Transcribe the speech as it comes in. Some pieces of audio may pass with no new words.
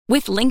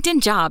With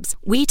LinkedIn Jobs,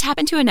 we tap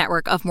into a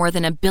network of more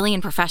than 1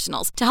 billion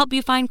professionals to help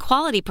you find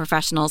quality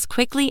professionals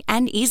quickly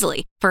and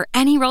easily for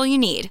any role you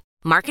need.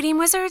 Marketing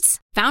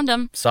wizards? Found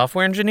them.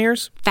 Software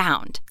engineers?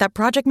 Found. That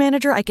project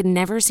manager I could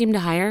never seem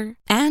to hire?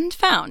 And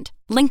found.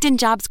 LinkedIn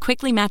Jobs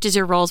quickly matches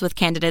your roles with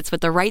candidates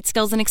with the right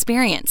skills and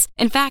experience.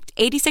 In fact,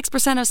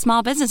 86% of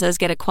small businesses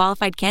get a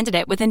qualified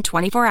candidate within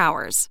 24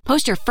 hours.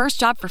 Post your first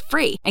job for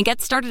free and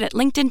get started at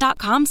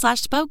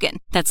linkedin.com/spoken.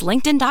 That's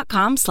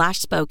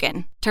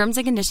linkedin.com/spoken. Terms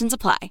and conditions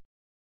apply.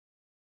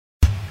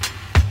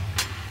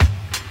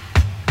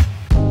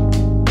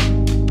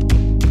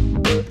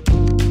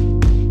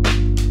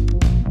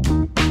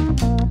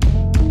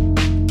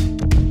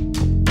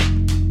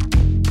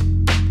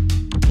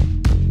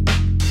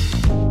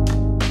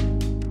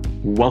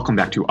 Welcome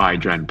back to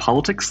iGen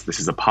Politics. This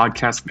is a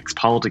podcast that makes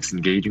politics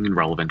engaging and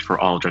relevant for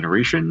all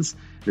generations.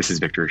 This is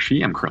Victor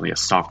Shi. I'm currently a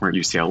sophomore at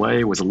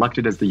UCLA, was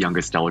elected as the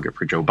youngest delegate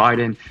for Joe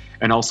Biden,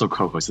 and also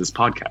co-host this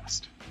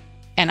podcast.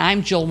 And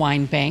I'm Jill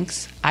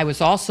Wine-Banks. I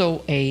was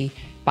also a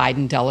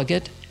Biden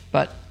delegate,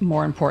 but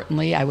more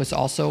importantly, I was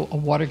also a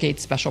Watergate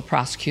special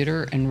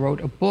prosecutor and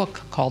wrote a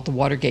book called The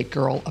Watergate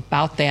Girl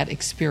about that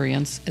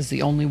experience as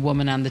the only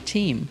woman on the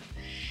team.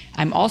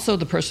 I'm also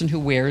the person who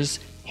wears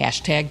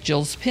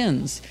 #Jill's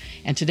pins.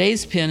 And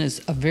today's pin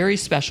is a very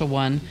special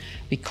one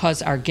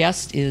because our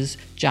guest is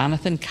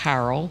Jonathan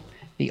Karl,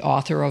 the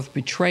author of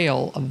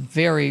Betrayal, a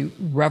very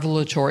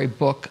revelatory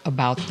book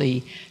about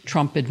the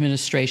Trump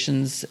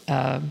administration's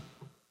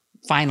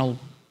final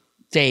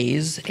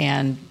days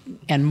and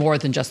more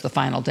than just the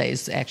final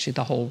days, actually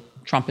the whole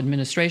Trump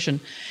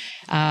administration.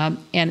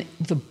 And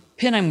the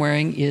pin I'm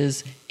wearing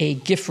is a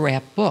gift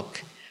wrap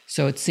book.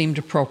 So it seemed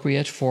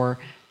appropriate for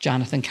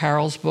Jonathan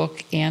Karl's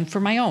book and for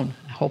my own.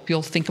 I hope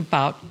you'll think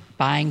about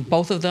buying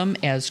both of them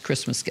as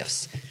Christmas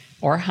gifts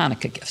or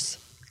Hanukkah gifts.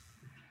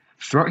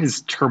 Throughout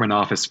his term in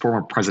office,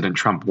 former President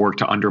Trump worked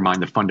to undermine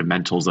the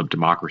fundamentals of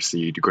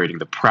democracy, degrading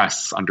the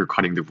press,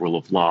 undercutting the rule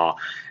of law,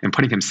 and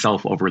putting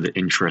himself over the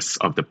interests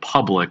of the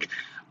public.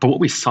 But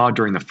what we saw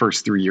during the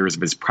first 3 years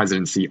of his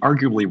presidency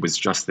arguably was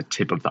just the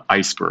tip of the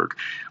iceberg,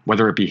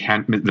 whether it be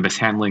the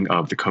mishandling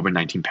of the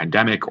COVID-19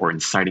 pandemic or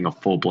inciting a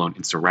full-blown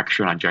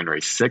insurrection on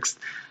January 6th.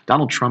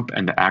 Donald Trump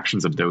and the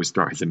actions of those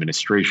throughout his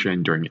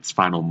administration during its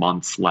final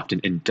months left an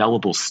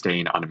indelible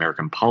stain on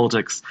American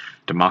politics,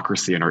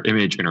 democracy, and our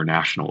image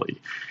internationally.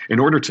 In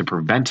order to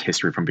prevent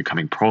history from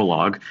becoming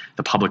prologue,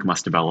 the public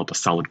must develop a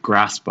solid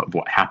grasp of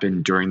what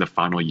happened during the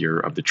final year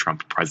of the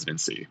Trump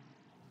presidency.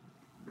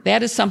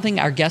 That is something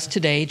our guest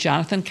today,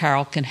 Jonathan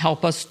Karl, can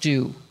help us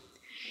do.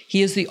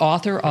 He is the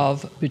author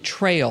of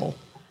Betrayal,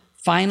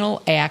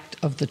 Final Act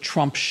of the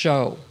Trump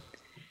Show,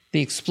 the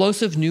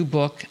explosive new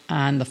book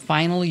on the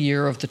final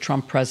year of the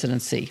Trump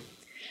presidency.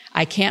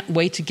 I can't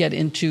wait to get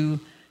into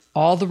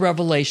all the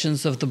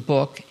revelations of the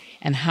book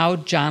and how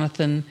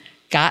Jonathan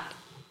got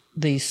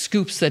the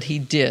scoops that he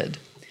did.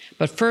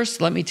 But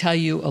first, let me tell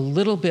you a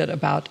little bit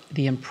about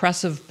the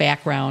impressive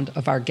background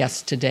of our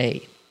guest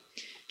today.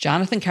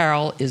 Jonathan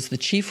Karl is the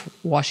chief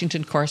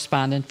Washington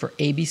correspondent for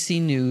ABC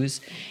News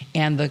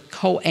and the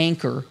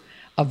co-anchor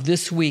of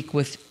This Week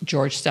with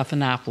George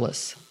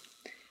Stephanopoulos.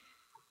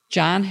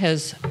 John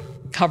has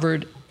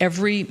covered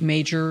every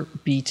major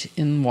beat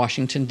in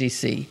Washington,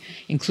 D.C.,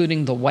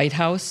 including the White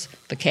House,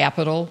 the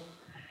Capitol,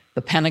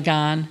 the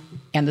Pentagon,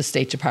 and the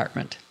State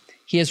Department.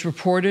 He has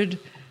reported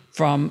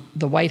from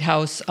the White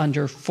House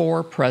under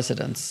 4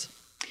 presidents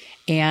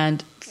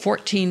and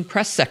 14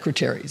 press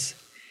secretaries.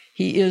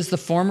 He is the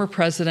former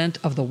president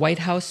of the White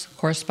House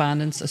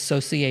Correspondents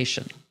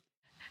Association.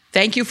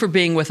 Thank you for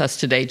being with us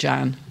today,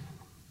 John.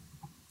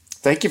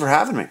 Thank you for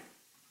having me.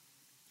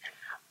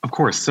 Of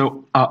course.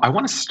 So I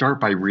want to start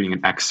by reading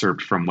an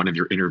excerpt from one of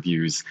your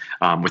interviews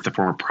with the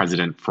former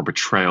president for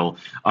Betrayal.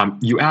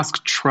 You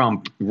asked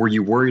Trump, were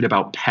you worried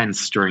about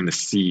Pence during the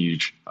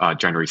siege,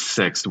 January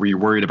 6th? Were you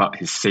worried about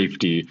his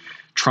safety?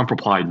 Trump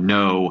replied,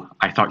 no,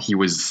 I thought he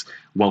was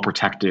well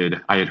protected.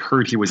 I had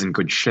heard he was in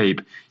good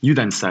shape. You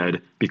then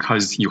said,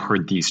 because you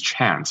heard these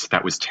chants,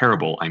 that was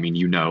terrible. I mean,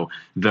 you know,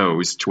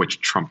 those, to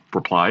which Trump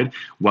replied,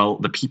 well,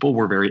 the people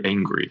were very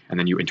angry. And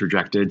then you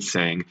interjected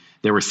saying,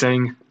 they were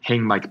saying,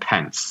 hang Mike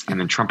Pence. And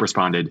then Trump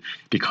responded,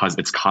 because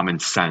it's common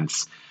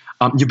sense.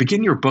 You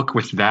begin your book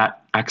with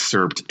that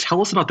excerpt. Tell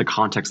us about the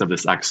context of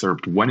this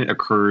excerpt, when it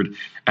occurred,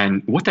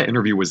 and what that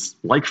interview was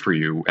like for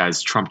you,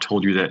 as Trump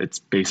told you that it's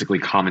basically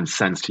common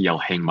sense to yell,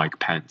 hang Mike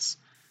Pence.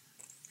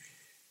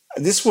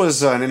 This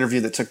was an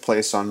interview that took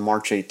place on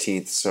March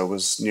 18th, so it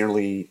was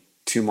nearly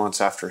 2 months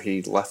after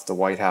he left the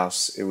White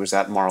House. It was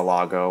at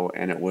Mar-a-Lago,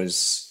 and it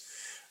was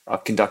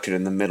conducted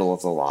in the middle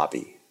of the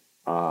lobby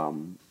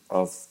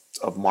of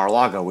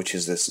Mar-a-Lago, which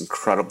is this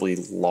incredibly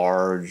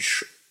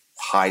large,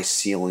 high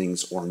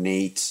ceilings,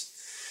 ornate.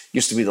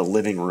 Used to be the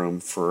living room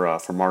for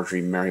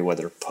Marjorie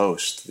Merriweather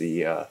Post,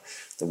 the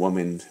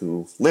woman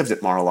who lived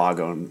at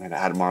Mar-a-Lago and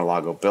had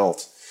Mar-a-Lago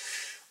built.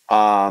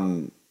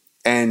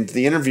 And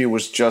the interview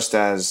was just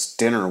as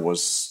dinner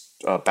was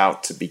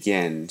about to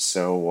begin.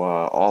 So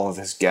all of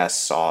his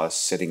guests saw us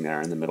sitting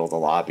there in the middle of the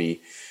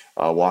lobby.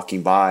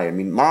 walking by. I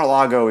mean,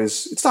 Mar-a-Lago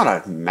it's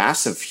not a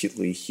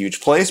massively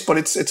huge place, but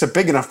it's a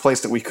big enough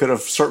place that we could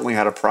have certainly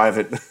had a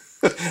private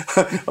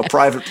a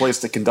private place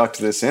to conduct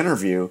this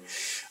interview.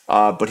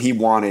 But he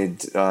wanted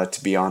to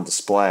be on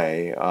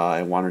display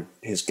and wanted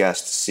his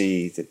guests to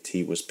see that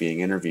he was being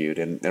interviewed.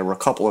 And there were a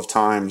couple of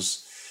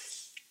times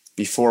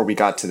before we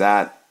got to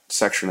that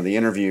section of the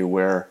interview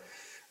where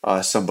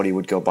somebody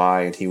would go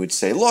by and he would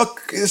say,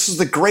 "Look, this is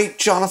the great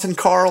Jonathan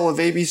Karl of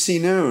ABC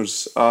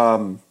News."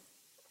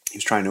 He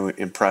was trying to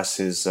impress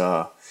his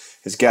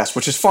guests,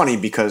 which is funny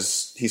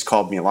because he's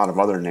called me a lot of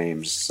other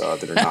names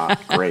that are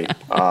not great.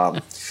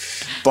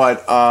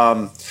 But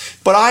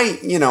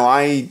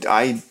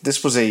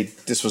this was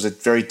a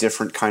very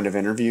different kind of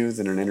interview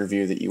than an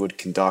interview that you would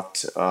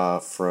conduct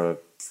for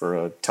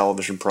a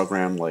television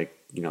program like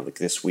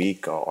This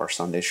Week or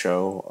Sunday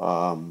Show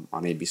on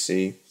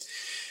ABC.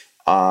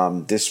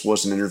 This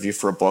was an interview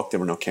for a book. There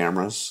were no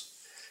cameras.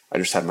 I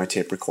just had my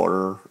tape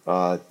recorder,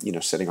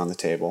 sitting on the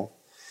table.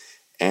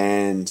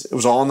 And it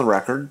was all on the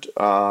record.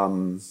 I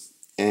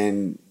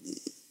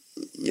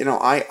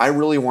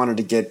really wanted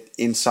to get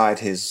inside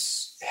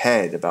his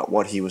head about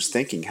what he was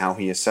thinking, how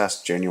he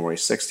assessed January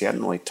 6th. He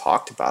hadn't really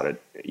talked about it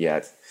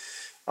yet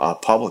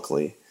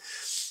publicly.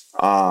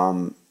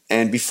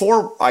 And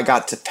before I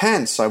got to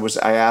Pence,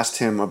 I asked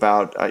him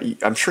about,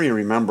 I'm sure you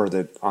remember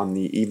that on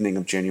the evening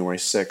of January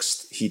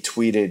 6th, he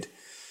tweeted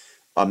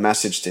a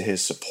message to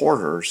his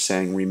supporters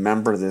saying,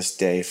 "Remember this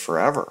day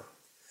forever."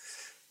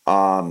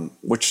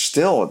 Which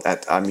still,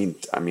 at that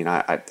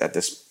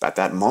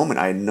moment,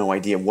 I had no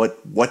idea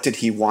what did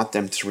he want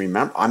them to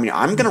remember. I mean,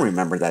 I'm going to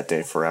remember that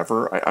day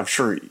forever. I'm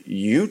sure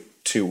you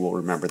two will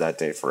remember that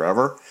day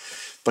forever.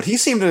 But he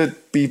seemed to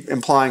be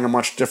implying a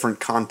much different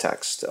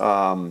context,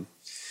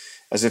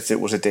 as if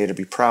it was a day to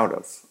be proud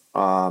of.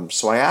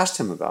 So I asked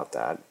him about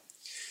that,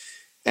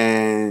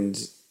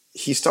 and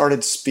he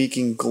started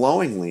speaking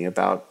glowingly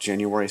about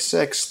January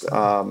 6th.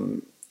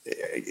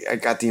 I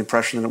got the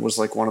impression that it was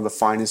like one of the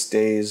finest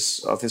days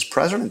of his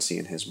presidency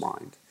in his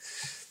mind.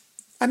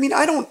 I mean,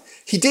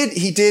 he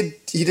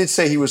did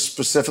say he was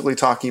specifically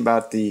talking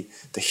about the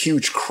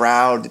huge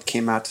crowd that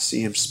came out to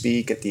see him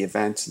speak at the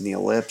event in the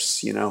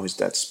Ellipse,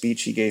 that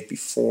speech he gave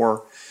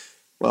before.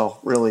 Well,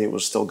 really it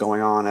was still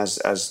going on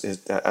as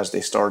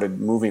they started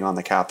moving on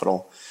the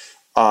Capitol.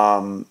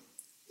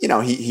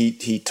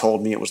 He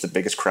told me it was the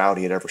biggest crowd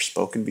he had ever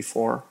spoken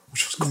before,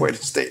 which was quite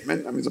a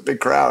statement. I mean, it's a big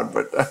crowd,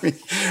 but I mean,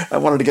 I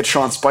wanted to get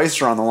Sean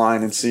Spicer on the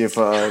line and see if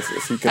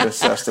he could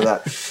attest to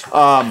that.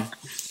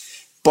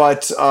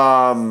 But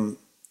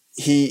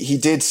he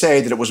did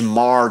say that it was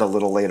marred a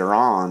little later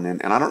on,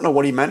 and I don't know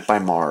what he meant by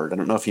marred. I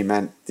don't know if he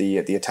meant the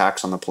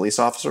attacks on the police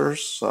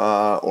officers,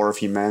 or if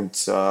he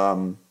meant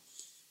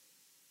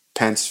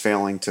Pence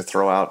failing to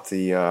throw out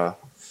the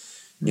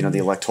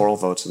electoral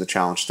votes of the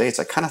challenged states.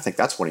 I kind of think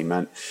that's what he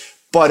meant.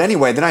 But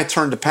anyway, then I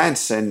turned to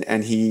Pence,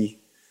 and he,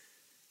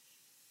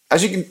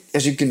 as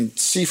you can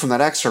see from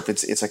that excerpt,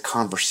 it's a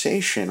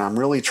conversation. I'm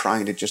really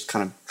trying to just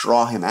kind of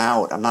draw him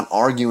out. I'm not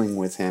arguing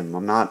with him.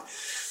 I'm not,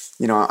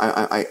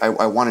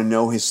 I want to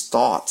know his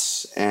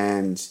thoughts,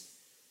 and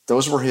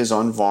those were his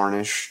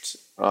unvarnished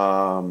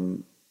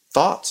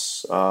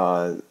thoughts,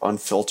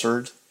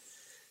 unfiltered,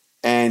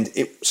 and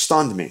it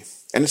stunned me.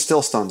 And it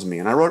still stuns me.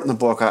 And I wrote in the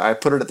book, I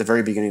put it at the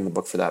very beginning of the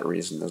book for that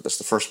reason. That's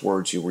the first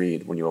words you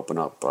read when you open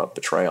up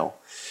Betrayal.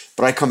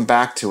 But I come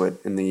back to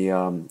it in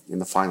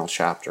the final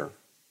chapter.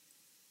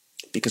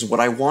 Because what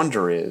I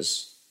wondered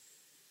as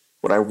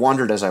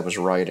I was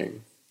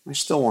writing, I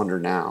still wonder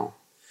now,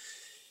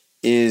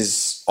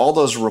 is all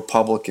those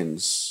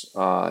Republicans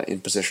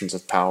in positions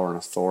of power and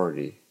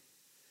authority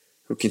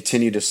who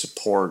continue to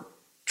support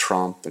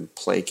Trump and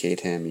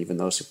placate him, even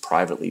those who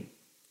privately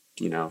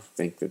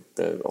think that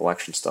the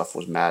election stuff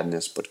was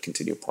madness, but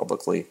continue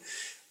publicly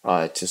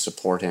to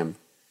support him.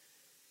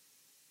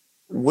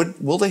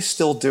 Will they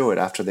still do it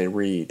after they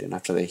read and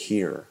after they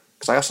hear?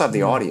 Because I also have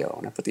the audio,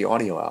 and I put the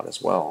audio out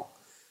as well.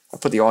 I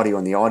put the audio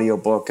in the audio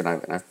book, and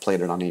I've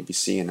played it on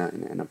ABC, and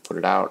I put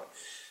it out.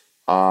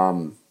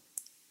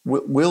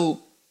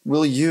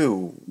 Will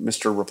you,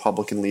 Mr.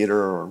 Republican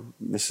leader, or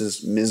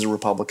Ms.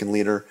 Republican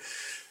leader,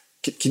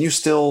 can you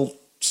still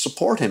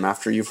support him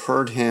after you've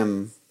heard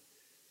him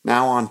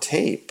now on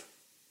tape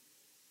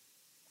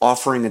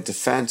offering a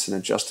defense and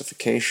a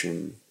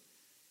justification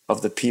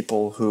of the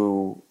people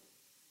who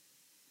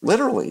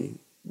literally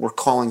were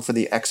calling for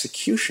the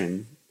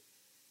execution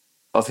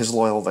of his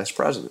loyal vice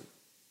president?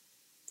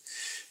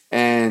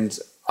 And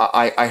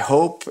I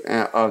hope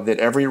that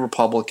every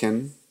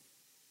Republican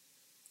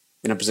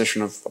in a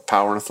position of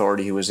power and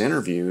authority who was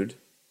interviewed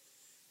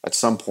at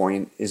some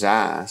point is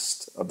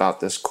asked about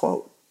this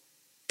quote,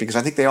 because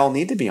I think they all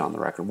need to be on the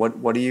record.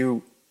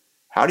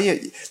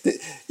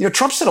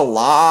 Trump said a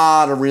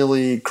lot of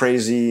really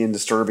crazy and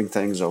disturbing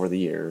things over the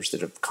years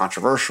that are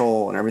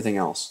controversial and everything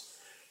else.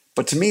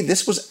 But to me,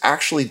 this was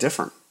actually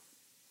different.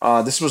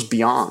 This was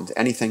beyond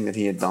anything that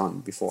he had done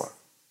before.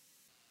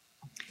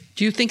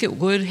 Do you think it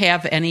would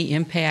have any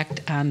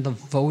impact on the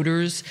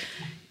voters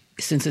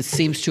since it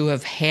seems to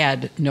have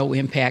had no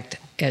impact,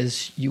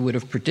 as you would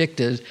have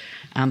predicted,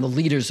 on the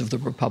leaders of the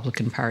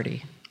Republican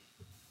Party?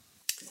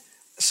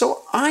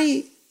 So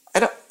I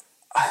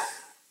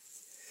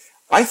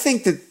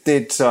think that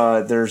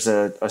there's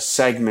a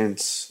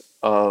segment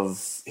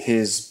of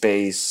his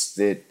base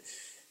that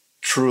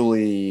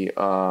truly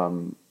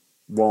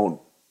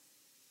won't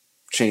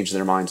change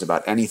their minds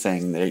about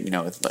anything. They,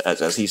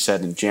 as he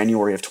said in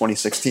January of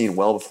 2016,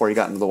 well before he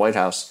got into the White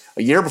House,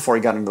 a year before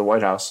he got into the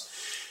White House,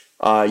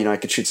 I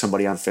could shoot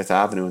somebody on Fifth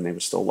Avenue and they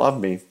would still love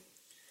me.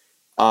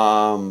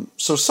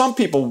 So some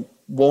people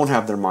won't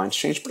have their minds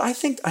changed, but I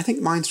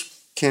think minds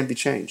can be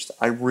changed.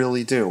 I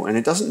really do, and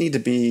it doesn't need to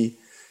be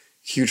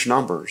huge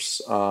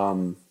numbers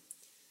to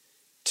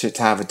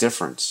have a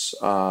difference,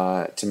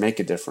 to make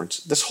a difference.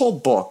 This whole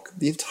book,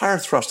 the entire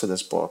thrust of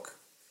this book,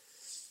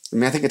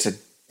 I think it's a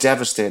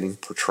devastating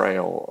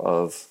portrayal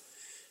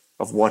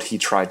of what he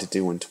tried to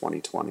do in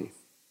 2020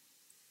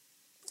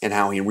 and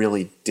how he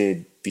really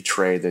did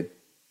betray the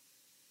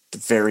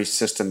very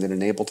system that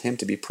enabled him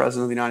to be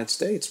president of the United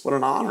States. What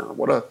an honor.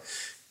 What an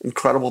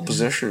incredible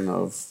position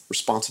of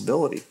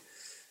responsibility.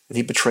 And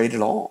he betrayed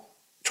it all,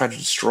 tried to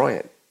destroy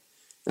it.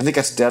 I think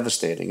that's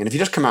devastating. And if you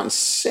just come out and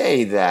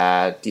say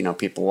that,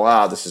 people,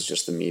 wow, this is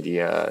just the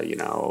media,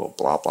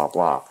 blah, blah,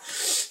 blah.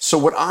 So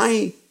what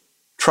I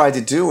tried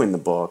to do in the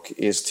book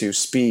is to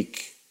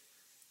speak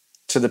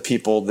to the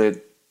people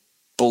that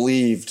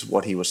believed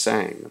what he was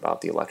saying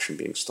about the election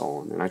being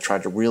stolen. And I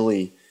tried to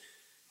really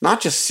not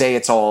just say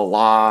it's all a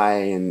lie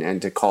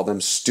and to call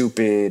them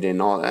stupid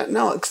and all that.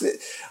 No,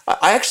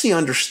 I actually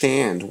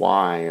understand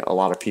why a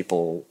lot of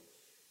people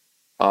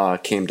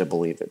came to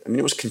believe it. I mean,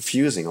 it was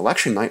confusing.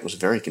 Election night was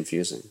very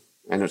confusing.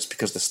 And it's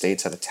because the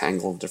states had a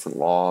tangle of different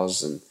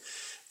laws and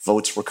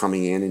votes were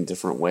coming in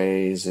different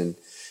ways. And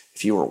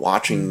if you were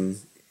watching,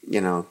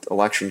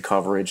 election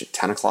coverage at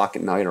 10 o'clock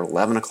at night or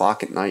 11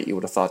 o'clock at night, you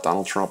would have thought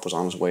Donald Trump was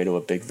on his way to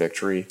a big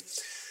victory.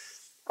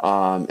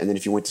 And then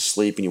if you went to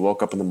sleep and you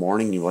woke up in the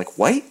morning and you were like,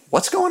 wait,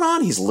 what's going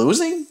on? He's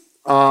losing?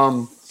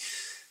 And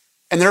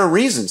there are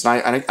reasons.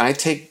 And I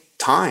take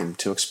time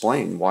to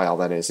explain why all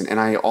that is. And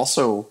I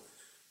also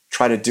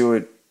try to do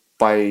it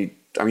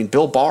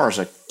Bill Barr is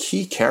a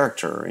key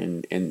character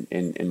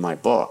in my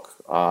book.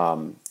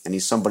 And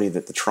he's somebody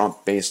that the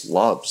Trump base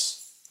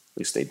loves. At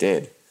least they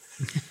did.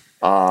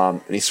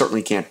 And he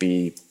certainly can't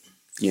be,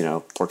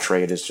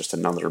 portrayed as just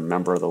another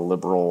member of the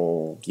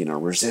liberal,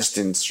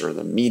 resistance or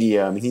the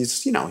media. I mean,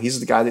 he's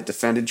the guy that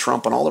defended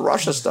Trump on all the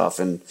Russia stuff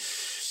and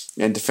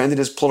defended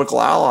his political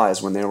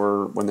allies when they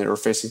were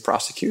facing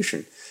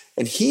prosecution.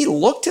 And he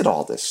looked at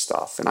all this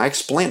stuff, and I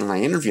explained and I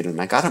interviewed him.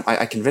 And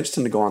I convinced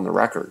him to go on the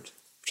record,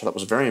 which I thought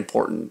was very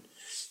important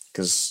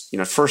because,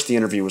 at first the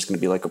interview was going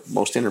to be like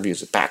most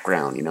interviews, a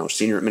background,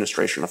 senior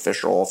administration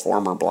official,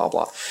 former, blah,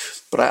 blah.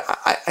 But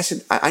I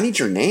said, I need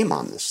your name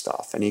on this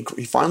stuff. And he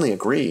finally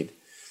agreed.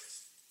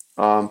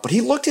 But he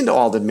looked into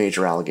all the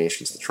major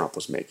allegations that Trump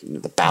was making.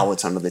 The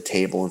ballots under the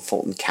table in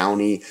Fulton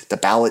County, the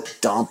ballot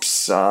dumps,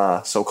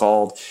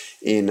 so-called,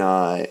 in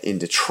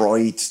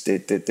Detroit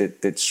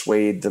that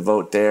swayed the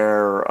vote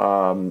there,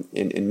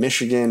 in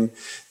Michigan,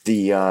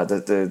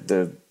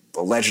 the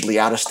allegedly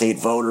out-of-state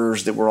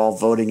voters that were all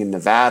voting in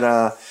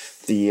Nevada,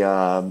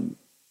 the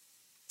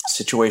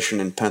situation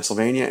in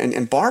Pennsylvania,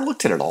 and Barr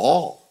looked at it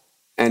all.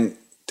 And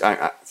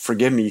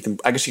forgive me,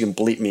 I guess you can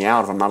bleep me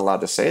out if I'm not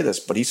allowed to say this,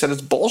 but he said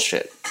it's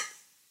bullshit.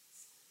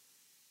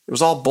 It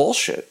was all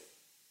bullshit.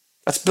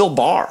 That's Bill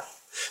Barr.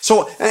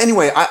 So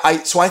anyway, I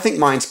think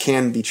minds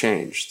can be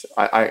changed.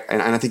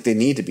 And I think they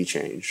need to be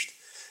changed.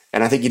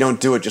 And I think you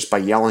don't do it just by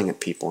yelling at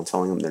people and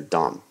telling them they're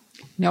dumb.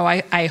 No,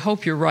 I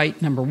hope you're right,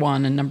 number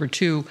one. And number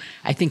two,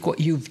 I think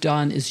what you've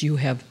done is you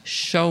have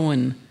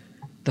shown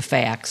the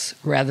facts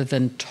rather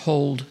than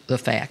told the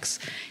facts.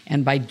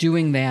 And by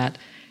doing that,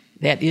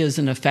 that is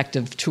an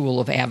effective tool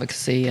of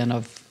advocacy and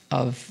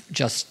of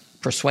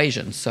just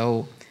persuasion.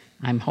 So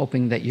I'm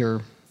hoping that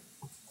you're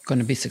going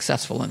to be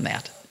successful in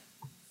that.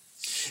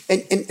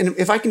 And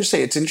if I can just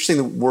say, it's interesting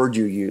the word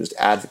you used,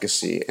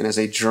 advocacy. And as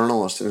a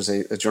journalist, and as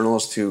a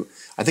journalist who,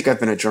 I think I've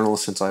been a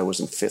journalist since I was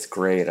in fifth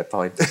grade. I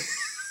probably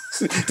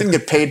didn't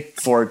get paid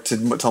for it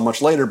until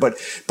much later. But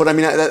I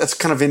mean, that's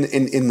kind of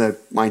in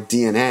my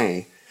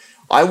DNA.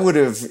 I would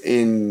have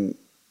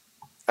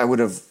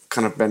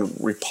kind of been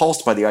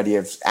repulsed by the idea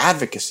of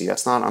advocacy.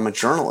 I'm a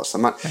journalist.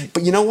 I'm not. Right.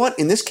 But you know what?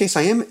 In this case,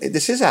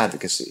 this is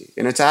advocacy,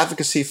 and it's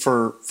advocacy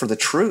for the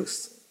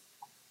truth.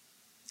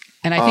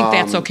 And I think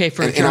that's okay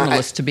for a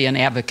journalist to be an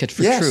advocate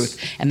for truth.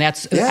 And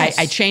that's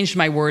I changed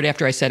my word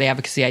after I said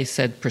advocacy. I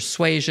said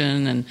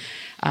persuasion, and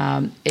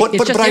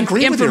it's just I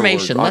agree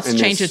information. With your word, Let's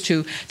change it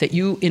to that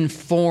you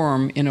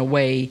inform in a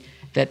way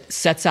that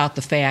sets out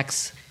the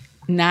facts,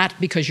 not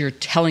because you're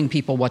telling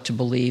people what to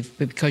believe,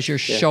 but because you're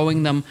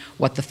showing them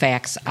what the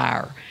facts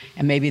are.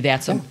 And maybe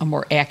that's a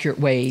more accurate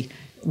way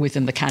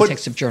within the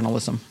context of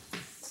journalism.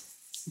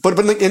 But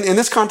in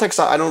this context,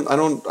 I don't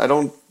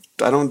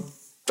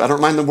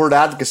mind the word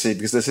advocacy,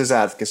 because this is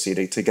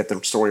advocacy to get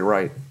the story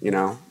right,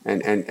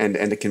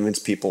 and to convince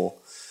people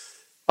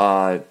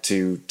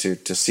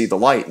to see the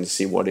light and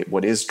see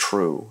what is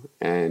true,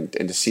 and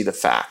to see the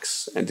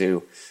facts, and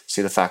to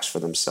see the facts for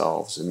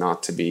themselves, and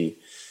not to be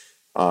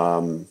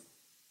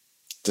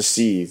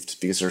deceived,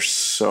 because there's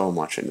so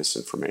much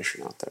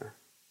misinformation out there.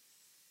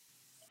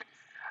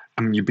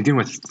 You begin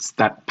with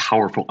that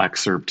powerful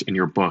excerpt in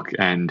your book,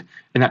 and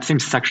in that same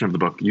section of the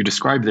book, you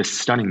describe this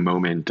stunning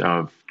moment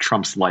of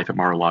Trump's life at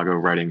Mar-a-Lago,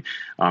 writing,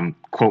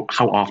 quote,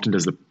 "How often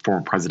does the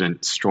former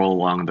president stroll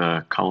along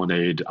the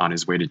colonnade on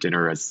his way to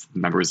dinner as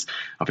members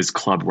of his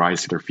club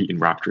rise to their feet in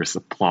rapturous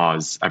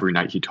applause? Every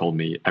night, he told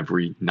me,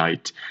 every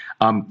night."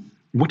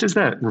 What does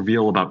that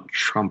reveal about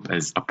Trump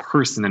as a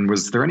person, and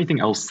was there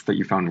anything else that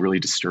you found really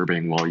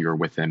disturbing while you were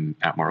with him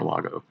at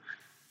Mar-a-Lago?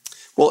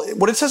 Well,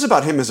 what it says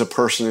about him as a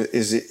person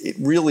is it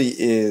really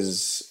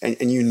is,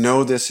 and you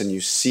know this and you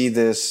see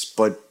this,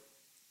 but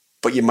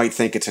you might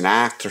think it's an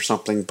act or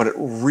something, but it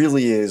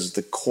really is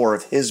the core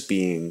of his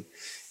being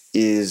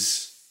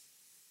is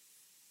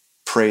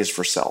praise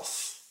for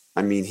self.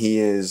 I mean,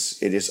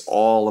 it is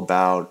all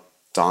about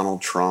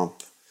Donald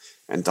Trump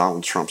and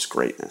Donald Trump's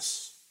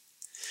greatness.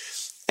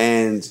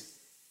 And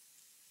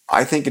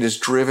I think it is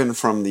driven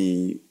from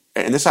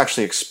and this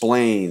actually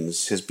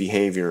explains his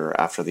behavior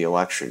after the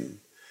election.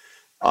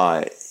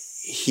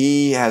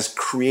 He has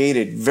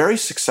created very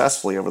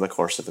successfully over the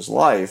course of his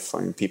life. I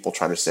mean, people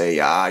try to say,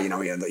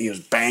 he was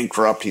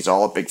bankrupt. He's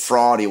all a big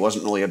fraud. He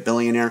wasn't really a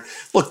billionaire.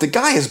 Look, the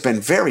guy has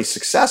been very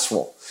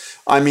successful.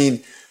 I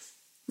mean,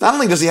 not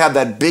only does he have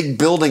that big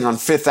building on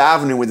Fifth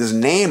Avenue with his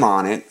name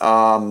on it,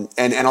 and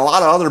a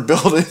lot of other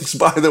buildings,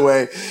 by the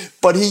way,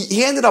 but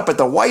he ended up at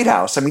the White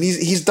House. I mean,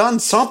 he's done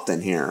something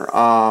here.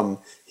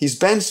 He's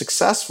been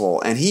successful,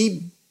 and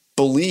he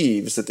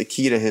believes that the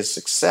key to his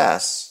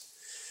success,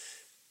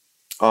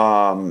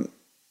 I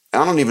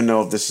don't even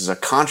know if this is a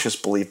conscious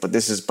belief,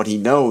 but he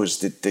knows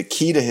that the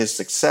key to his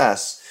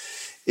success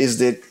is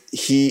that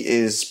he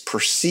is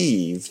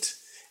perceived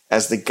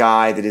as the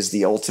guy that is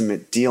the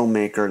ultimate deal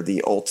maker,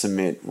 the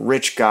ultimate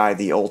rich guy,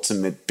 the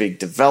ultimate big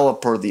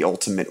developer, the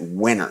ultimate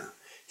winner.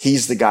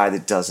 He's the guy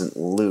that doesn't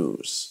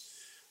lose.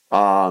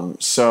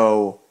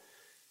 The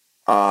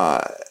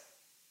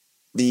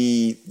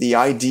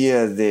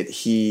idea that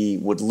he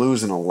would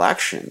lose an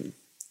election,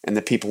 and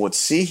that people would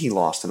see he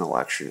lost an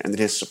election, and that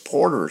his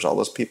supporters, all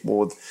those people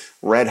with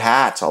red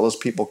hats, all those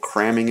people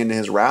cramming into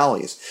his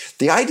rallies,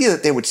 the idea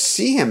that they would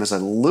see him as a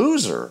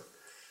loser,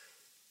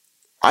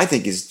 I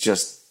think is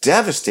just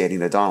devastating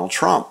to Donald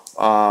Trump.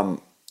 I've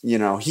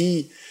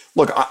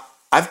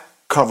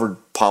covered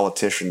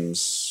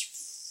politicians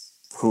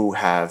who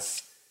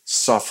have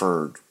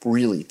suffered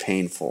really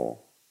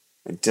painful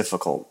and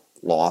difficult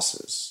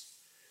losses,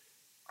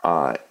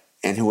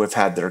 and who have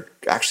had their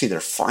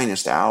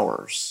finest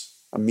hours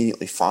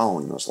immediately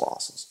following those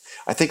losses.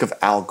 I think of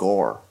Al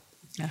Gore,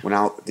 when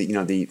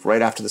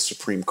right after the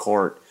Supreme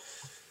Court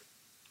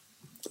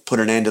put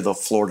an end to the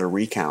Florida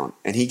recount,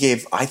 and he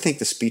gave, I think,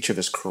 the speech of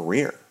his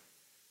career,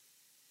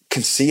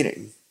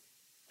 conceding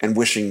and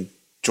wishing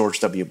George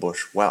W.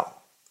 Bush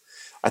well.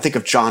 I think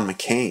of John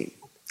McCain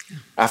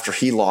after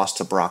he lost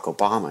to Barack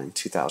Obama in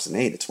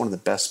 2008. It's one of the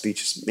best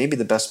speeches, maybe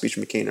the best speech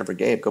McCain ever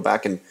gave. Go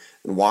back and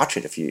watch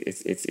it if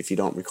you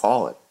don't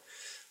recall it.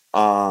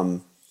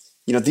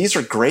 These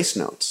are grace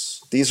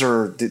notes.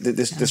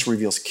 This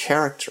reveals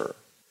character,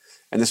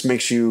 and this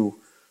makes you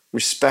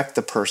respect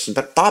the person.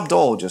 But Bob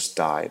Dole just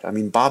died. I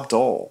mean, Bob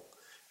Dole,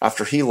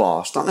 after he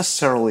lost, not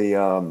necessarily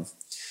a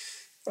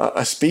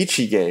speech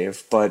he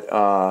gave, but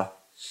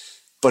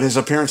his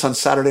appearance on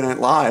Saturday Night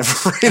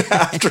Live right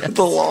after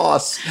the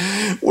loss,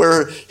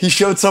 where he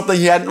showed something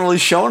he hadn't really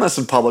shown us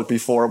in public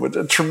before, with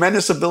a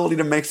tremendous ability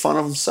to make fun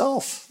of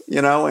himself,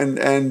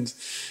 and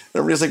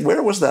everybody's like,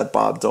 where was that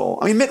Bob Dole?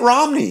 I mean, Mitt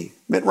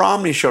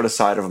Romney showed a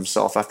side of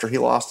himself after he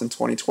lost in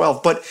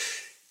 2012. But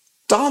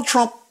Donald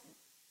Trump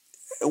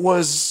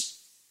was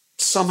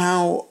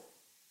somehow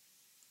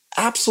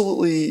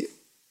absolutely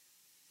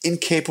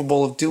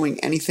incapable of doing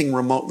anything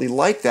remotely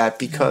like that,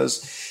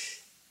 because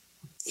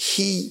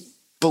he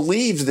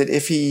believed that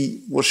if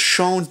he was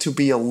shown to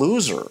be a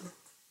loser,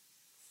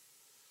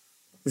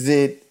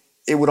 that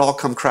it would all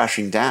come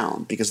crashing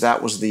down, because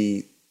that was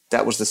the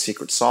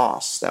secret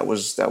sauce. That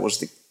was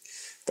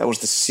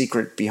the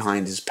secret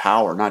behind his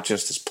power, not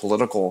just his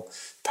political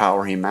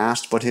power he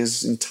amassed, but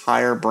his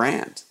entire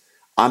brand.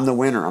 I'm the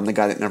winner. I'm the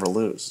guy that never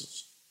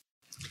loses.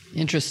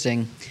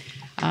 Interesting.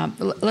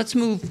 Let's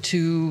move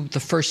to the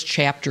first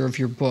chapter of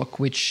your book,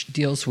 which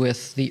deals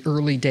with the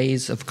early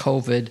days of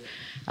COVID.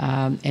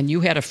 And you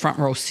had a front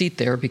row seat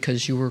there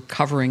because you were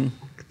covering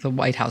the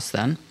White House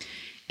then.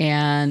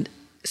 And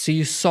so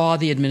you saw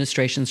the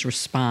administration's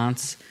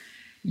response.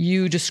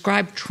 You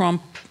described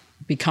Trump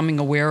becoming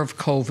aware of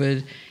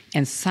COVID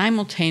and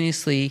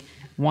simultaneously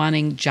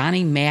wanting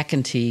Johnny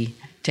McEntee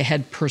to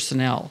head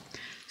personnel.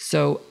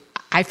 So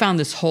I found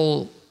this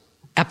whole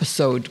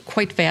episode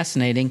quite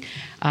fascinating.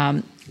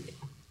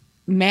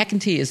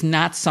 McEntee is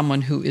not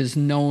someone who is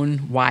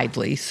known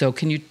widely. So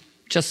can you,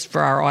 just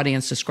for our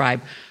audience,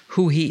 describe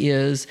who he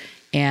is,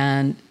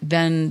 and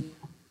then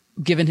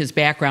given his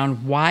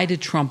background, why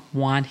did Trump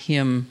want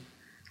him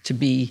to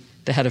be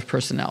the head of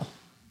personnel?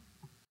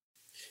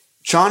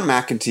 John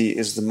McEntee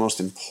is the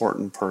most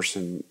important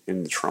person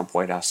in the Trump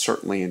White House,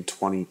 certainly in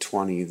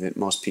 2020, that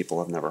most people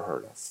have never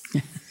heard of.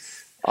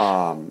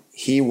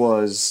 He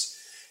was,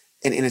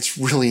 and it's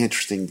really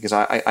interesting because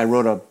I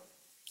wrote a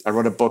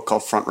book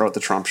called Front Row at the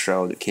Trump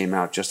Show that came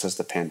out just as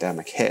the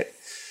pandemic hit,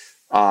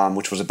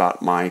 which was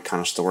about my kind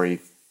of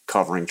story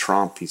covering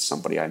Trump. He's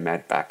somebody I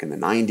met back in the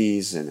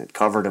 90s and had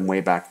covered him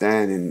way back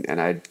then,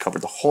 and I'd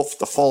covered the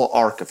full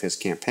arc of his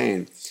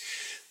campaign.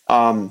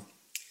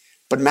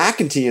 But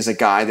McEntee is a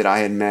guy that I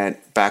had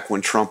met back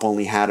when Trump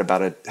only had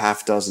about a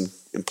half dozen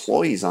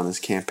employees on his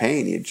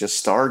campaign. He had just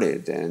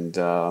started, and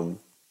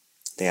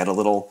they had a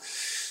little,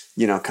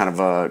 kind of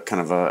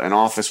an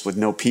office with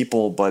no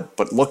people,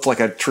 but looked like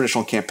a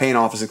traditional campaign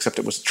office, except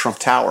it was a Trump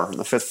Tower on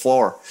the 5th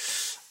floor.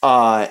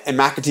 And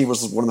McEntee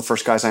was one of the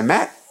first guys I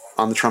met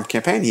on the Trump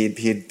campaign.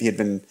 He had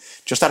been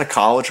just out of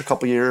college a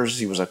couple years.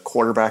 He was a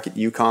quarterback at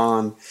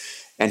UConn,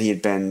 and he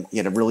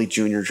had a really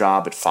junior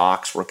job at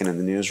Fox, working in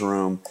the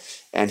newsroom.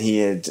 And he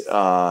had,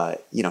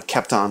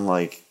 kept on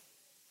like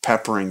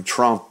peppering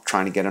Trump,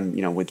 trying to get him,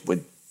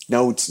 with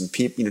notes and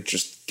people,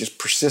 just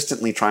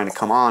persistently trying to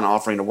come on,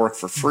 offering to work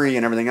for free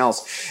and everything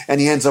else. And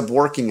he ends up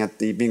working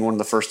being one of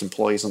the first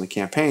employees on the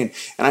campaign.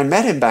 And I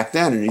met him back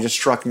then, and he just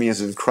struck me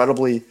as an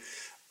incredibly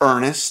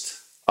earnest,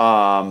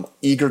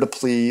 eager to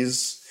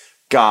please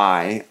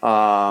guy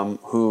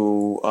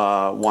who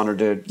wanted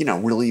to,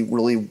 really,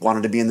 really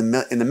wanted to be in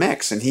the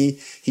mix. And he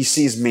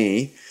sees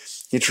me.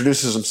 He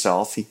introduces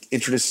himself.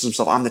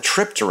 I'm the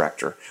trip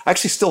director. I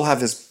actually still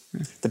have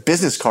the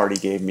business card he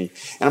gave me.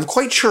 And I'm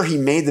quite sure he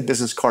made the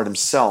business card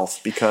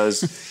himself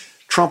because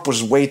Trump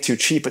was way too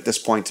cheap at this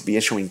point to be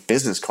issuing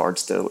business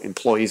cards to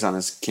employees on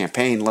his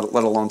campaign,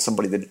 let alone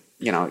somebody that,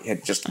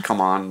 had just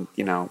come on,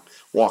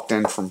 walked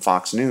in from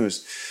Fox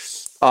News.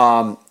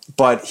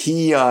 But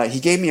he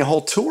gave me a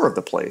whole tour of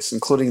the place,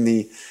 including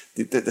the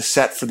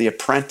set for The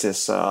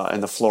Apprentice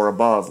and the floor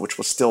above, which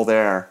was still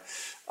there.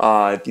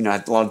 Had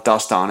a lot of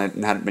dust on it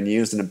and hadn't been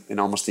used in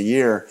almost a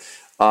year.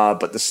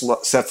 But the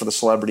set for The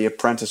Celebrity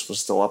Apprentice was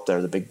still up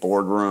there, the big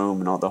boardroom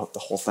and all the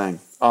whole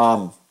thing.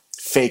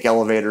 Fake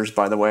elevators,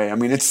 by the way. I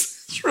mean,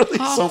 it's really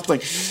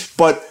something.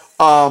 But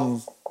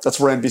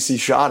that's where NBC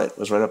shot it,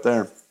 was right up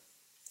there.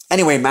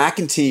 Anyway,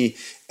 McEntee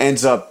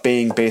ends up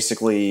being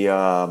basically,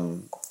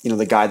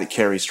 the guy that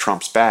carries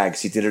Trump's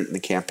bags. He did it in the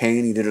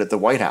campaign. He did it at the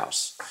White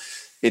House.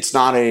 It's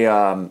not he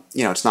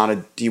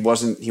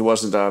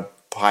wasn't a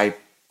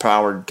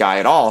high-powered guy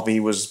at all, but he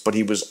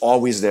was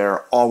always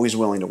there, always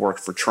willing to work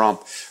for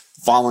Trump,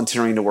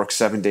 volunteering to work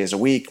 7 days a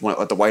week. When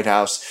at the White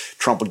House,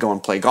 Trump would go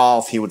and play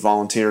golf. He would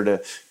volunteer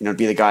to,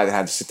 be the guy that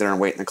had to sit there and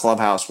wait in the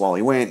clubhouse while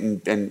he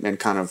went and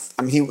kind of,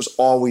 he was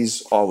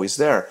always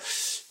there.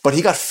 But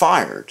he got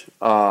fired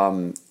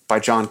by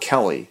John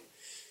Kelly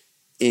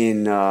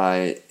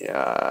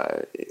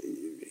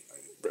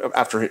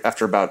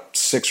after about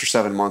 6 or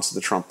 7 months of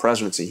the Trump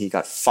presidency. He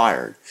got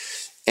fired.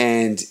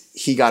 And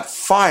he got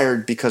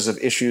fired because of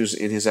issues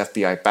in his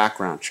FBI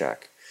background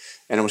check.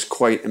 And it was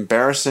quite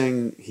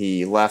embarrassing.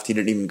 He left. He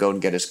didn't even go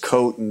and get his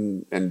coat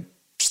and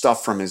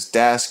stuff from his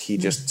desk. He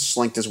just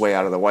slinked his way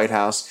out of the White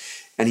House.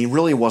 And he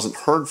really wasn't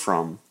heard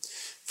from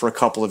for a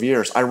couple of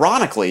years.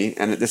 Ironically,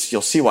 and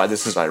you'll see why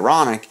this is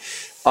ironic,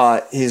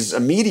 his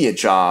immediate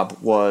job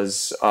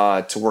was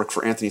to work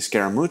for Anthony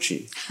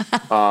Scaramucci.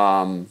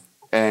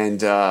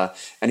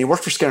 And he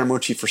worked for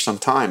Scaramucci for some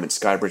time at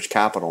Skybridge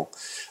Capital.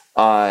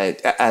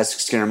 As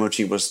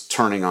Scaramucci was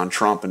turning on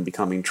Trump and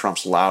becoming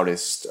Trump's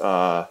loudest,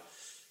 former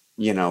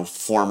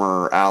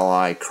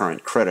ally,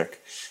 current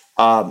critic.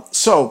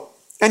 So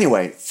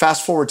anyway,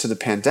 fast forward to the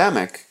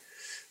pandemic.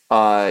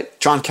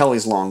 John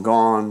Kelly's long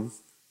gone.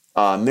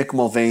 Mick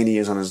Mulvaney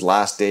is on his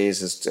last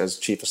days as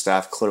chief of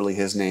staff. Clearly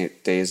his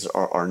days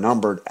are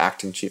numbered,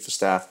 acting chief of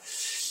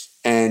staff.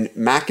 And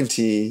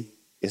McEntee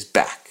is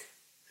back.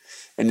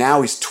 And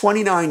now he's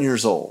 29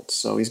 years old,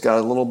 so he's got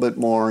a little bit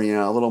more,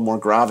 a little more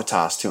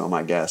gravitas to him,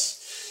 I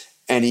guess.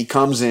 And he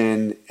comes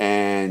in,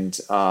 and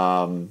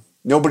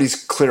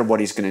nobody's clear what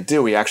he's going to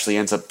do. He actually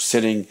ends up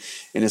sitting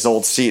in his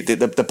old seat. They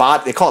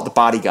call it the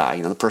body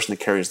guy, the person that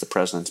carries the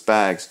president's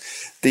bags.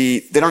 They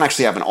don't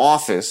actually have an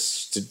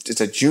office.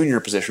 It's a junior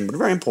position, but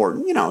very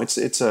important.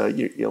 It's a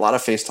lot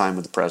of FaceTime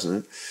with the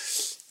president,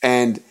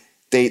 and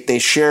They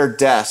share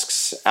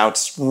desks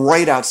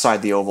right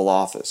outside the Oval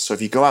Office. So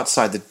if you go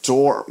outside the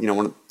door,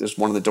 there's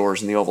one of the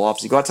doors in the Oval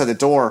Office. You go outside the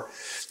door,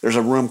 there's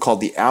a room called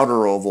the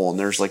Outer Oval, and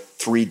there's like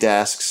 3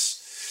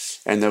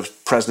 desks, and the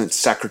president's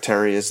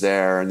secretary is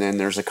there, and then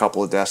there's a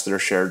couple of desks that are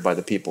shared by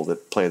the people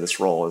that play this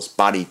role as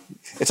body.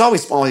 It's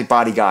always only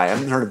body guy. I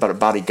haven't heard about a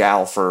body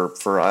gal for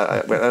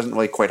it hasn't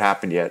really quite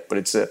happened yet, but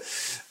it's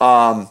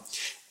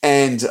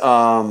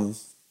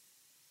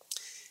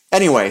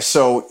anyway,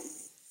 so.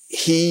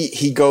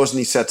 He goes and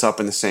he sets up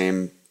in the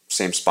same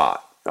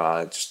spot,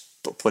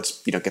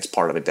 just gets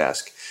part of a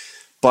desk.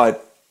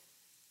 But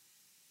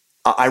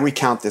I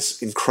recount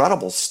this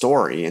incredible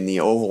story in the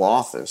Oval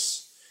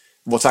Office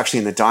well, it's actually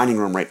in the dining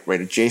room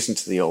right adjacent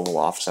to the Oval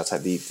Office,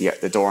 outside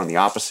the door on the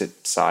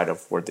opposite side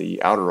of where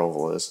the outer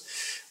Oval is.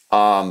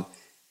 And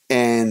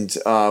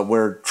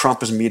where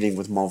Trump is meeting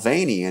with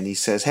Mulvaney, and he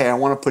says, "Hey, I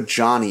want to put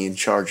Johnny in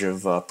charge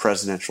of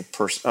presidential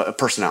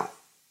personnel."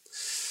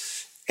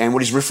 And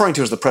what he's referring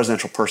to is the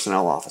Presidential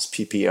Personnel Office,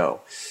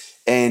 PPO.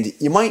 And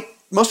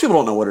most people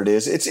don't know what it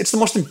is. It's the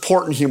most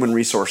important human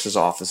resources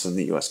office in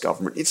the U.S.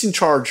 government. It's in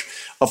charge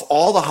of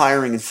all the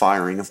hiring and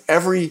firing of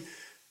every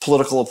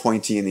political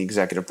appointee in the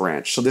executive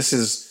branch. So this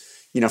is,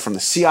 from the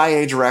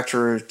CIA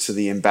director to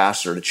the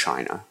ambassador to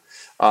China,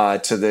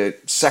 to the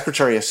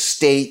Secretary of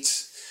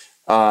State,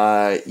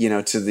 to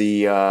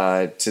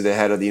the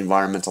head of the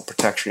Environmental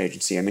Protection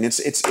Agency. I mean,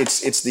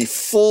 it's the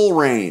full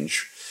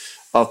range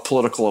of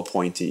political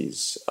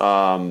appointees,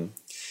 and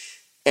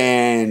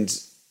the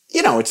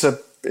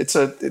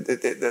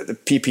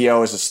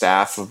PPO is a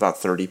staff of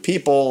about 30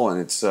 people, and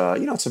it's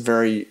a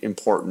very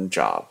important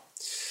job.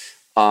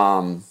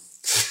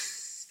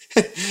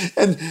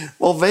 And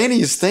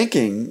Mulvaney is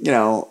thinking,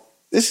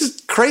 this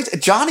is crazy.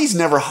 Johnny's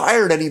never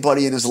hired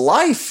anybody in his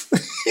life.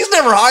 He's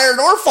never hired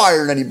or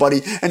fired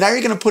anybody, and now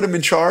you're going to put him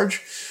in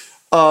charge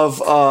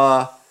of.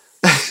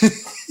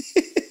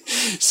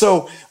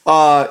 So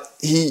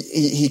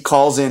he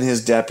calls in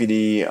his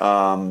deputy,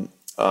 who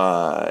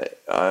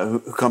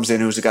comes in,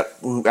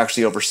 who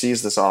actually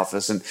oversees this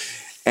office, and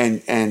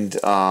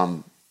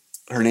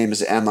her name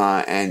is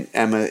Emma, and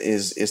Emma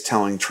is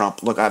telling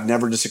Trump, "Look, I've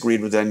never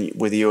disagreed with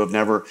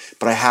you,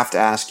 but I have to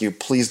ask you,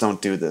 please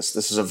don't do this.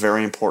 This is a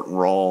very important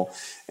role,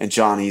 and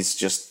Johnny's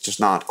just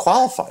not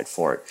qualified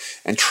for it."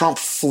 And Trump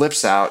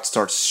flips out,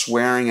 starts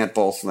swearing at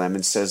both of them,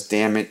 and says,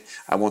 "Damn it,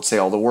 I won't say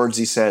all the words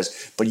he says,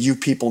 but you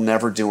people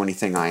never do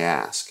anything I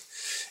ask."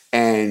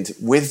 And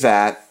with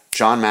that,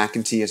 John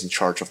McEntee is in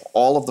charge of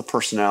all of the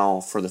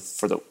personnel for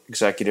the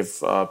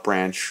executive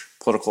branch,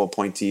 political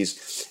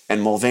appointees,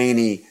 and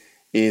Mulvaney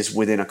is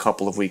within a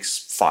couple of weeks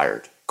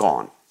fired,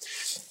 gone.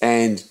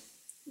 And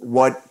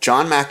what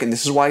John McEntee,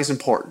 this is why he's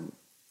important.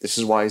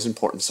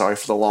 Sorry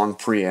for the long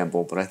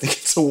preamble, but I think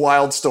it's a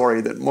wild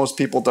story that most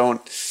people don't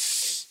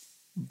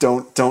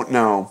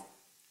know.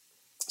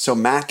 So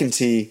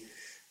McEntee,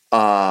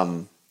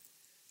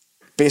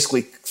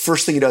 basically,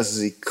 first thing he does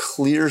is he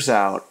clears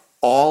out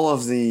all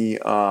of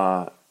the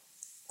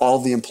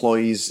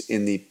employees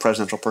in the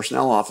Presidential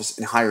Personnel Office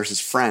and hires his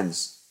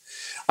friends.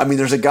 I mean,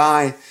 there's a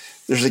guy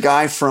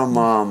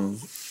from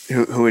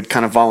who had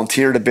kind of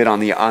volunteered a bit on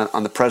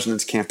the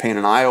president's campaign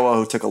in Iowa,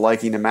 who took a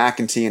liking to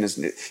McEntee, and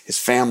his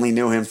family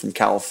knew him from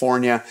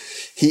California.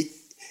 He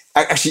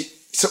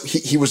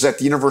was at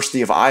the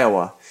University of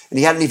Iowa, and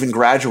he hadn't even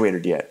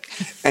graduated yet.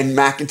 And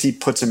McEntee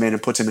puts him in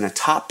a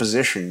top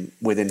position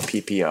within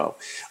PPO.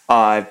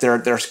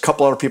 There's a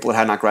couple other people that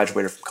had not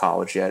graduated from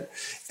college yet,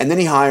 and then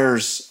he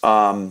hires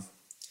some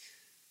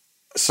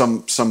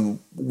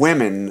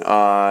women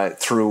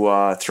through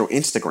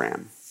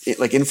Instagram,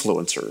 like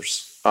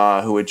influencers,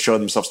 who had showed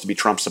themselves to be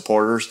Trump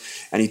supporters,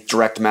 and he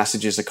direct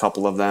messages a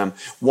couple of them.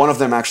 One of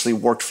them actually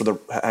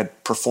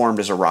had performed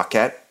as a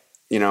Rockette,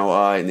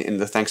 in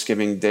the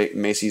Thanksgiving Day,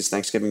 Macy's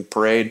Thanksgiving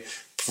Parade,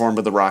 performed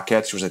with the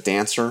Rockettes. She was a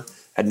dancer,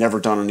 had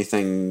never done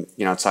anything,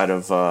 outside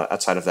of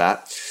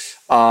that.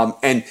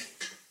 And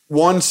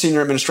one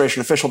senior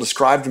administration official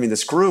described to me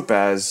this group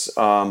as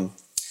the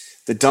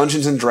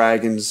Dungeons and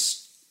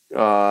Dragons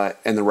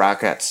and the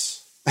Rockettes.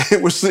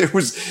 It was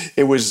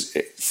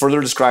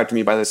further described to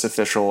me by this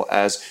official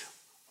as,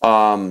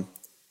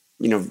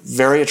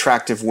 very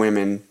attractive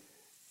women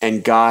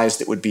and guys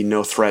that would be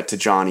no threat to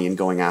Johnny in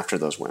going after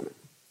those women.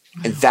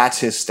 And that's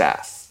his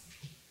staff.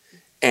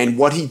 And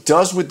what he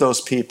does with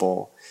those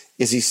people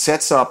is he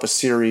sets up a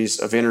series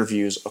of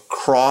interviews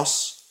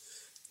across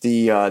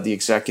the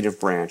executive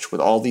branch with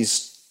all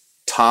these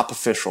top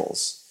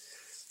officials,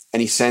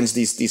 and he sends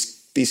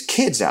these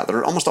kids out that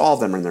are almost all of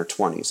them are in their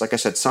 20s. Like I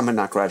said, some had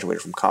not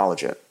graduated from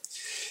college yet.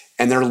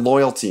 And they're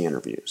loyalty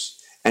interviews.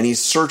 And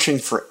he's searching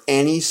for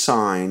any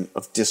sign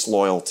of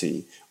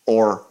disloyalty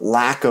or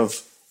lack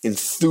of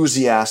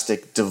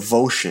enthusiastic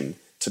devotion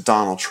to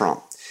Donald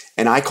Trump.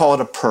 And I call it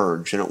a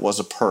purge, and it was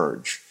a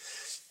purge.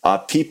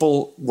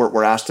 People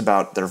were asked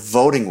about their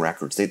voting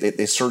records.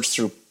 They searched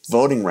through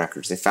voting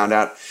records. They found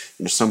out,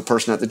 some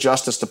person at the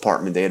Justice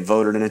Department, they had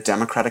voted in a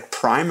Democratic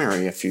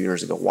primary a few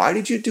years ago. Why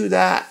did you do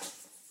that?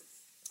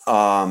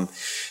 They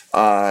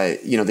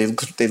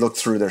looked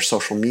through their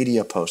social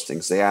media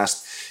postings. They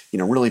asked,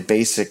 really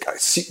basic,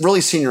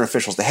 really senior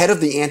officials, the head of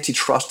the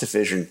antitrust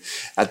division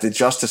at the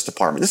Justice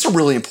Department. This is a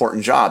really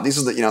important job. This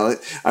is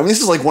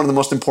this is like one of the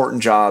most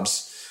important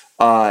jobs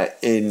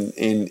in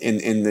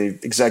the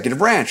executive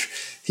branch.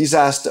 He's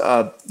asked,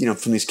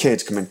 from these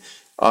kids come in,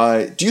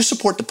 do you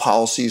support the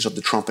policies of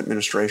the Trump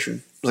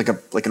administration? Like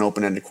an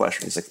open-ended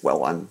question. He's like,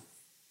 well,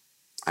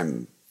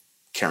 I'm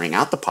carrying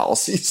out the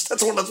policies.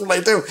 That's what I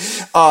do.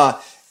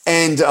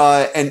 And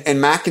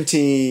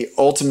McEntee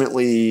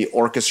ultimately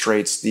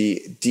orchestrates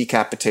the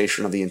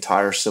decapitation of the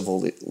entire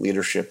civil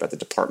leadership at the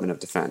Department of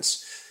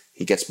Defense.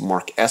 He gets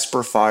Mark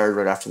Esper fired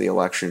right after the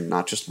election.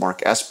 Not just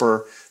Mark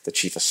Esper, the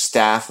chief of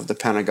staff of the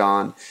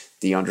Pentagon,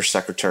 the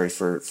Undersecretary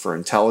for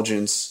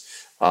Intelligence,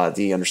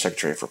 the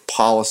Undersecretary for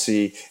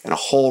Policy, and a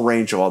whole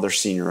range of other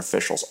senior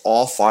officials,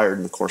 all fired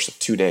in the course of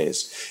 2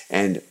 days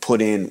and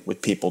put in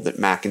with people that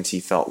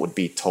McEntee felt would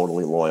be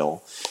totally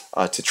loyal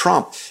to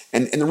Trump.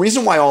 And the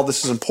reason why all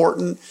this is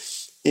important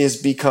is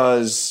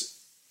because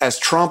as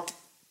Trump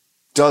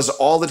does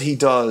all that he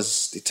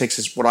does, it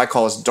takes what I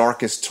call his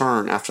darkest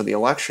turn after the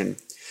election,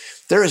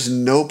 there is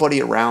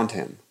nobody around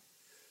him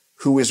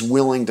who is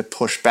willing to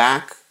push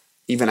back,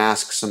 even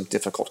ask some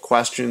difficult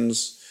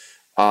questions.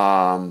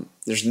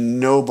 There's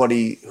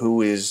nobody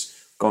who is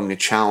going to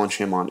challenge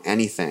him on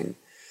anything.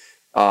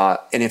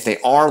 And if they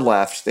are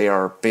left, they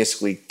are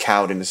basically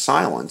cowed into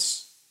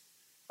silence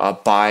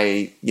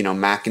by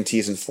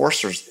McEntee's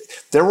enforcers.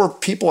 There were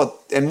people,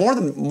 and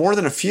more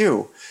than a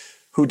few,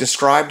 who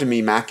described to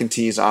me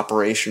McEntee's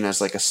operation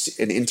as like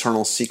an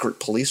internal secret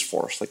police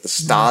force, like the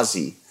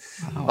Stasi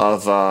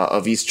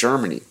of East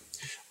Germany,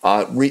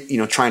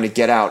 trying to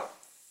get out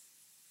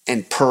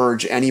and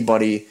purge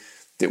anybody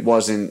that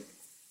wasn't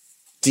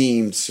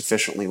deemed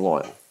sufficiently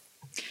loyal.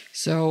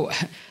 So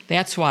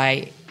that's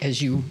why,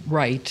 as you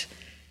write,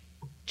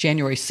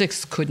 January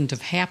 6th couldn't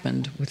have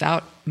happened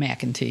without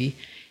McEntee.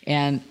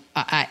 And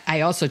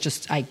I also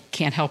I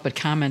can't help but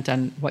comment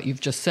on what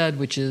you've just said,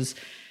 which is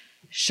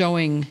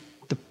showing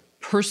the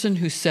person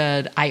who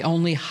said, I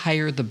only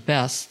hire the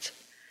best,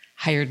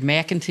 hired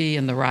McEntee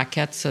and the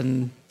Rockettes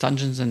and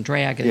Dungeons and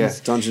Dragons. Yeah,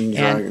 Dungeons and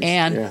Dragons.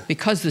 And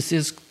because this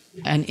is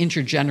an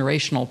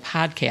intergenerational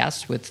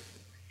podcast with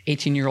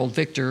 18-year-old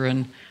Victor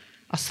and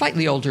a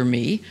slightly older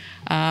me,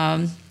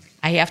 I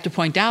have to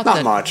point out not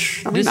that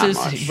much. This not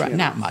is much,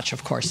 not much,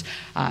 of course.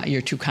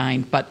 You're too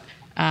kind, but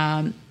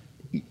I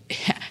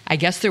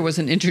guess there was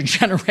an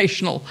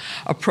intergenerational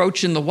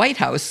approach in the White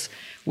House,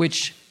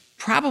 which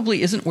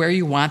probably isn't where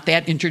you want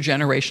that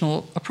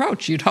intergenerational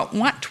approach. You don't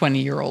want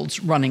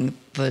 20-year-olds running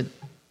the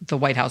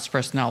White House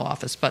personnel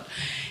office. But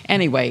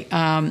anyway,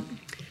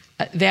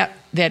 that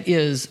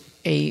is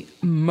a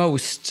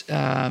most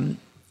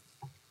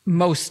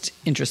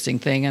interesting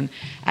thing. And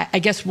I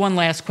guess one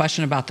last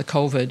question about the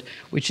COVID,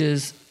 which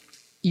is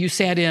you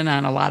sat in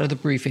on a lot of the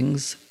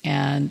briefings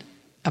and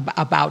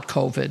about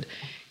COVID,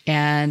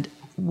 and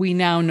we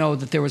now know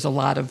that there was a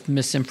lot of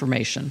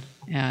misinformation,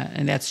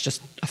 and that's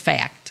just a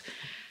fact.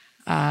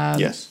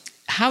 Yes.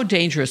 How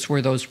dangerous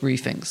were those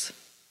briefings?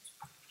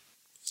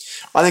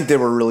 I think they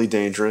were really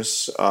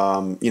dangerous.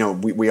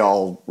 We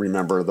all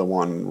remember the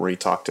one where he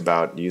talked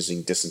about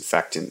using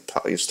disinfectant,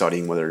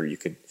 studying whether you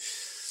could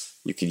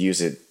use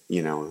it,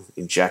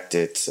 inject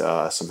it,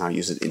 somehow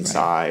use it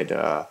inside,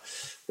 right.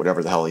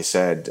 Whatever the hell he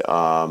said.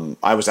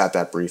 I was at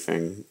that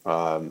briefing.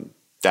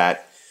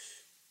 That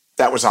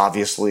was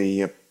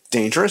obviously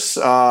dangerous.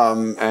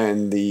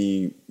 And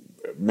the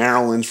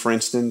Maryland, for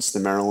instance, the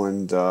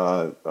Maryland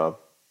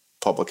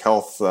Public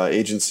Health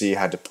Agency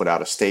had to put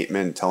out a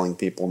statement telling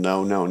people,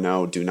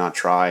 no, do not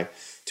try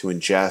to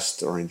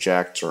ingest or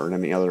inject or in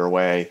any other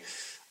way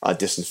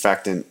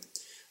disinfectant.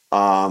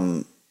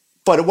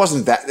 But it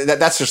wasn't that.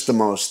 That's just the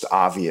most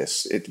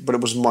obvious. But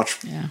it was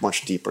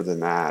much deeper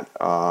than that.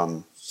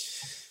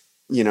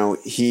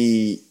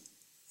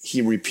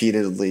 He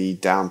repeatedly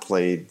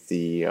downplayed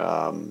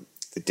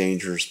the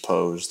dangers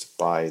posed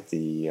by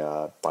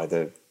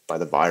the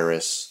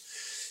virus.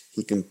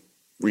 He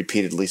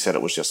repeatedly said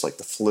it was just like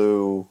the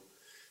flu.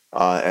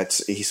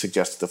 He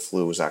suggested the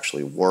flu was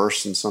actually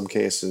worse in some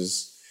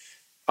cases.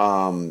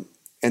 And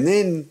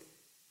then,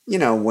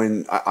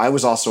 when I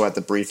was also at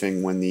the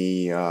briefing when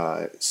the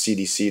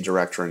CDC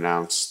director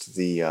announced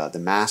the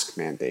mask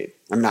mandate.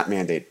 Not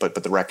mandate, but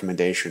the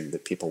recommendation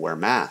that people wear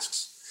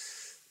masks,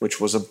 which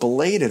was a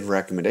belated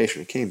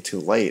recommendation. It came too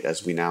late,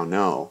 as we now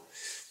know.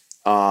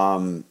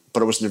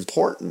 But it was an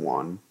important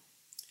one.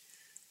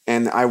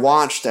 And I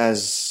watched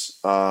as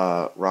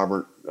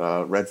Robert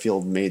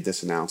Redfield made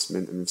this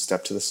announcement and then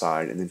stepped to the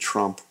side, and then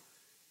Trump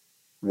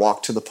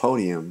walked to the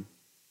podium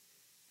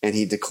and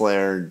he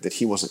declared that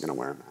he wasn't going to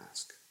wear a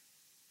mask.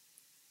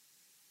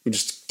 He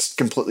just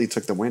completely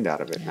took the wind out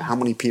of it. Yeah. How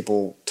many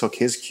people took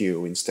his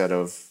cue instead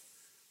of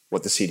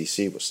what the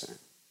CDC was saying?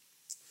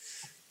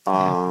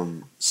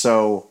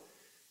 So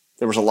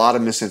there was a lot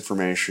of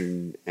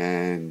misinformation,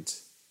 and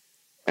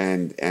I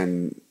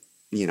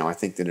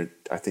think that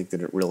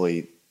it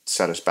really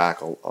set us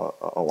back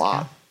a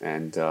lot,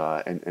 and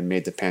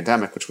made the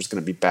pandemic, which was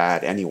going to be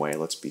bad anyway.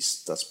 Let's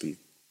be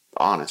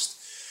honest.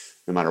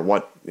 No matter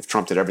what, if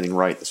Trump did everything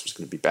right, this was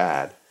going to be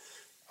bad.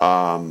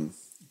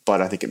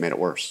 But I think it made it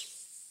worse.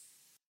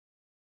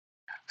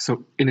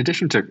 So in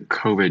addition to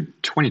COVID,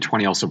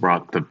 2020 also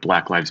brought the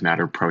Black Lives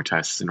Matter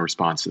protests in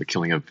response to the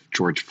killing of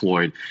George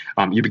Floyd.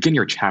 You begin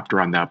your chapter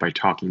on that by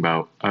talking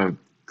about a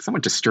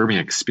somewhat disturbing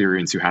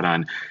experience you had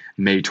on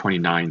May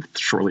 29th,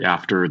 shortly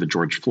after the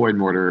George Floyd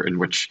murder, in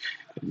which,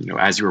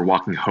 as you were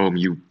walking home,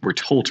 you were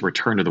told to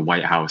return to the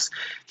White House.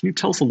 Can you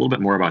tell us a little bit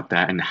more about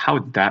that and how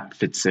that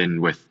fits in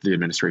with the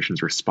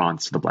administration's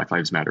response to the Black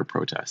Lives Matter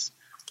protests?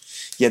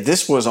 Yeah,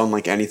 this was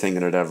unlike anything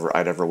that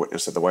I'd ever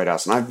witnessed at the White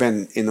House. And I've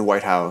been in the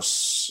White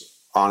House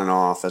on and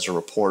off as a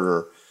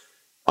reporter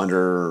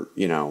under,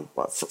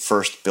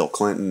 first Bill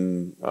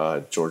Clinton,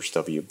 George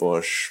W.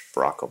 Bush,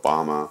 Barack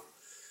Obama,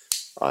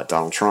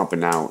 Donald Trump,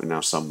 and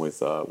now some with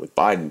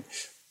Biden.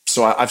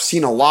 So I've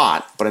seen a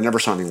lot, but I never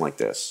saw anything like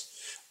this.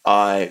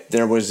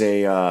 There was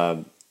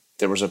a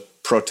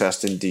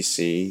protest in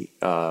D.C.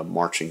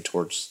 Marching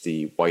towards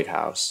the White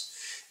House,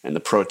 and the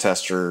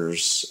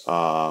protesters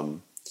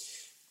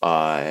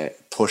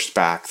pushed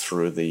back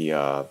through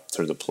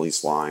the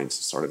police lines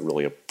and started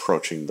really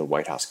approaching the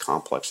White House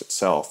complex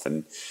itself.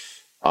 And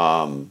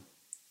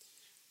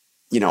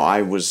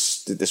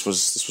this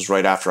was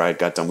right after I had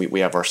got done. We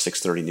have our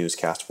 6:30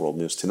 newscast, World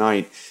News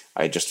Tonight.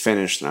 I had just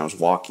finished, and I was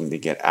walking to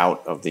get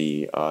out of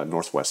the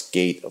northwest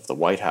gate of the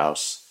White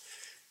House.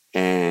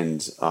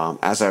 And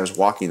as I was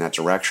walking that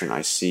direction,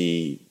 I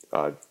see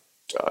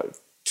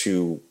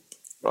two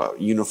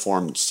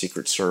uniformed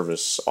Secret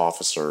Service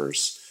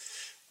officers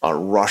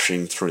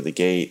rushing through the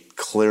gate,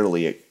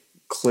 clearly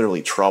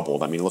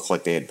troubled. I mean, it looked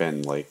like they had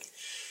been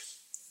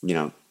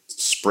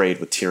sprayed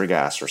with tear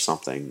gas or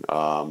something,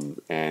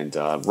 and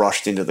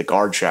rushed into the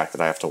guard shack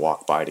that I have to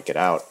walk by to get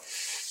out.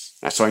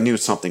 And so I knew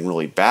something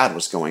really bad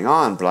was going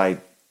on, and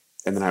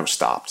then I was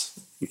stopped.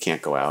 You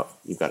can't go out.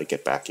 You've got to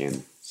get back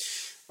in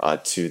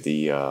to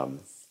the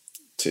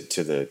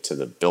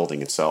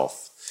building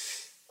itself.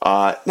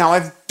 Now,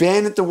 I've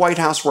been at the White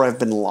House where I've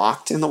been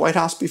locked in the White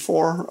House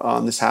before.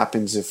 This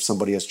happens if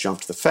somebody has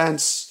jumped the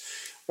fence,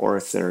 or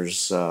if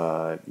there's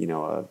a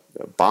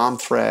bomb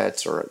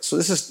threat, or so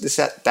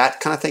that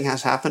kind of thing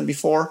has happened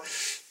before.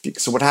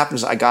 So what happened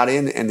is I got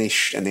in and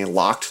they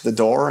locked the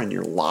door, and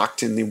you're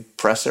locked in the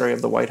press area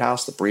of the White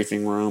House, the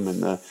briefing room,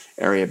 and the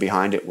area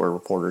behind it where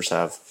reporters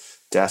have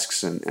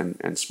desks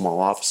and small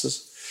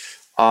offices.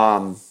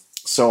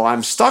 So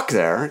I'm stuck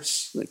there.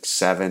 It's like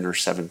 7 or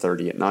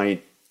 7:30 at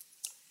night.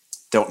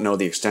 Don't know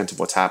the extent of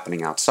what's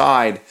happening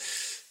outside,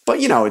 but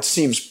it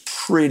seems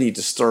pretty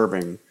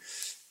disturbing.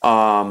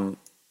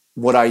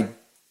 What I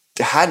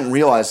hadn't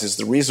realized is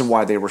the reason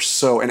why they were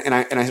so, and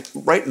I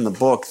write in the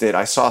book that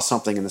I saw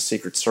something in the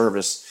Secret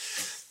Service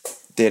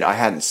that I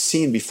hadn't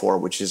seen before,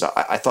 which is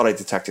I thought I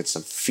detected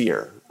some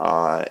fear.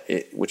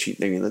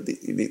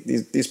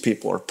 These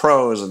people are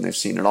pros and they've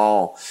seen it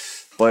all,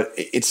 but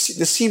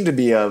this seemed to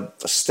be a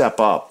step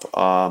up.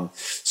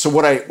 So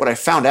what I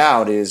found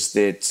out is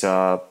that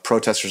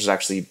protesters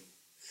actually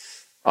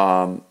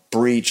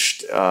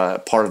breached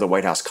part of the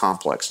White House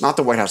complex, not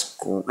the White House,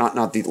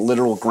 not the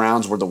literal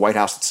grounds where the White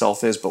House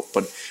itself is,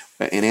 but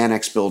an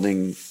annex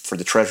building for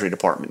the Treasury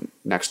Department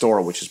next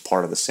door, which is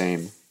part of the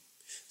same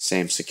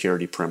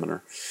security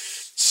perimeter.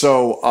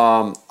 So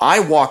I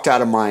walked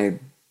out of my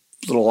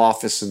little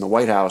office in the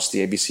White House,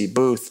 the ABC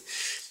booth,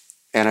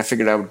 and I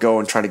figured I would go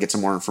and try to get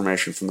some more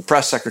information from the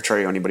press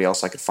secretary or anybody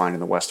else I could find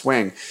in the West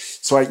Wing.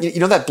 So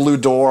that blue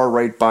door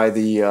right by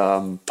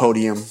the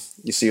podium,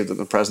 you see that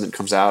the president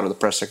comes out or the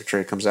press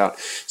secretary comes out.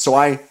 So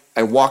I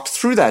walked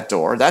through that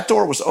door. That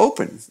door was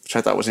open, which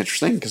I thought was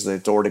interesting because the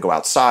door to go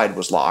outside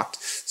was locked.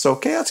 So,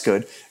 okay, that's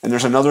good. And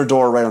there's another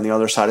door right on the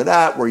other side of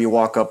that where you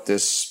walk up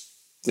this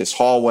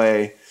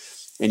hallway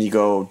and you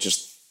go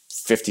just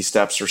 50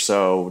 steps or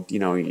so,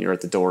 you're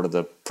at the door to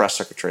the press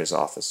secretary's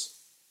office.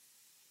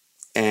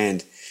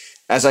 And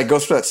as I go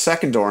through that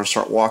second door and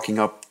start walking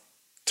up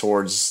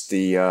towards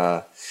the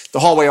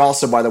hallway,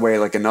 also, by the way,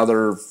 like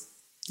another,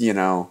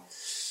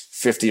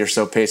 50 or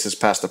so paces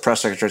past the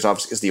press secretary's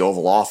office is the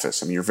Oval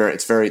Office. I mean,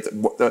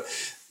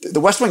 the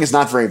West Wing is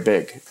not very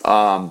big.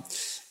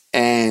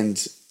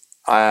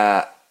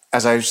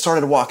 As I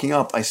started walking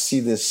up, I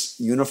see this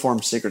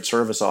uniformed Secret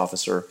Service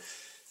officer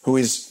who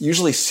is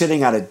usually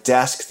sitting at a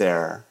desk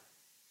there,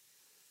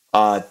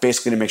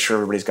 basically to make sure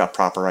everybody's got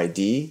proper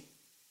ID.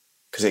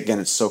 Because, again,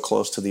 it's so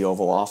close to the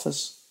Oval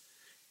Office.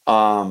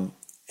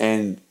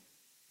 And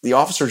the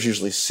officer's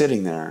usually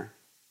sitting there,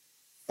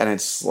 and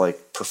it's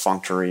like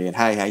perfunctory, and,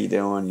 hey, how you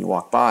doing? You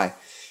walk by.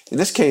 In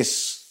this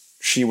case,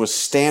 she was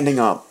standing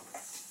up,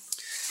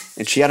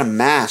 and she had a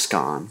mask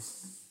on,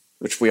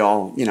 which we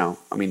all,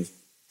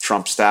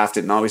 Trump staff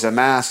didn't always have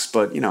masks,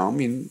 but,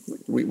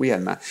 we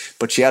had masks.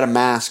 But she had a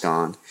mask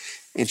on,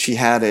 and she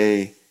had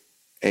a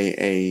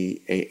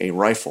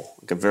rifle,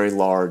 like a very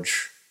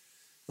large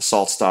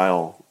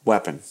assault-style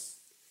weapon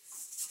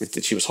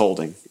that she was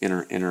holding in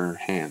her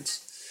hands.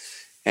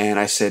 And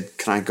I said,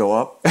 "Can I go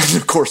up?" And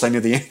of course, I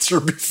knew the answer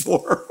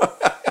before,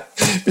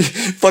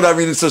 but I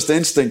mean, it's just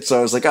instinct. So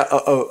I was like,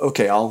 "Oh,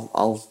 okay,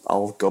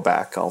 I'll go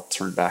back. I'll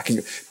turn back."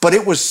 But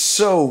it was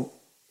so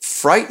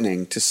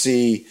frightening to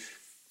see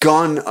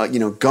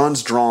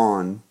guns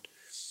drawn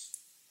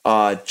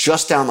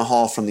just down the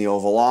hall from the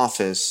Oval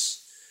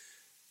Office.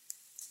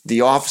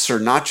 The officer,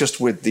 not just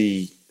with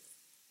the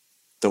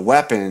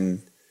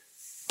weapon,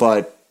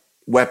 but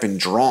weapon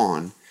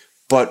drawn,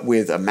 but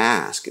with a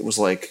mask. It was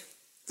like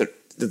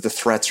the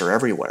threats are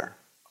everywhere.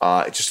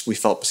 We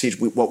felt besieged.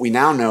 What we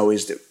now know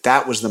is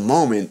that was the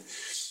moment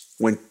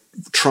when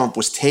Trump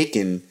was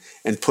taken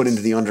and put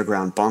into the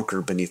underground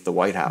bunker beneath the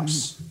White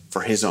House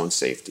for his own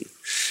safety.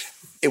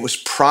 It was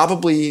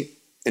probably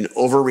an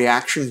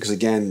overreaction because,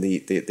 again,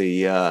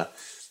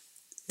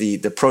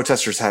 the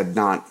protesters had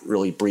not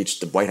really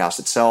breached the White House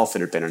itself.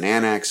 It had been an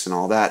annex and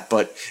all that,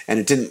 and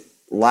it didn't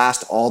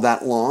last all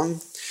that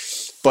long,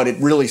 but it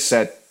really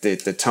set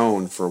the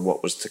tone for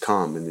what was to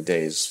come in the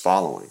days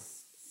following.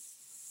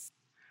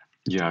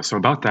 Yeah, so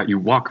about that, you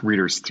walk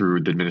readers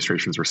through the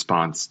administration's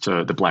response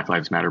to the Black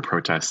Lives Matter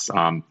protests,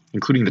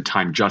 including the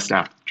time just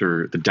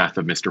after the death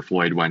of Mr.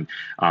 Floyd, when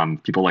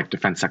people like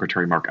Defense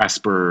Secretary Mark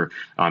Esper,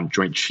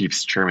 Joint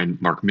Chiefs Chairman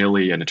Mark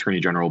Milley, and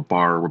Attorney General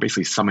Barr were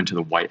basically summoned to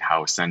the White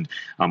House. And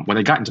when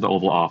they got into the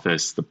Oval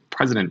Office, the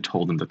president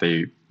told them that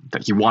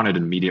he wanted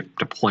an immediate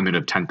deployment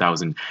of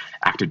 10,000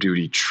 active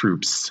duty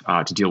troops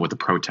to deal with the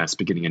protests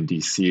beginning in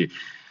D.C.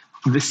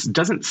 This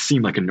doesn't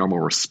seem like a normal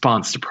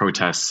response to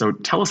protests. So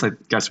tell us, I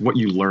guess, what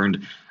you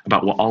learned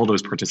about what all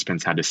those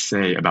participants had to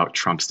say about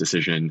Trump's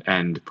decision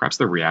and perhaps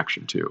their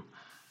reaction too.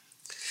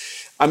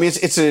 I mean,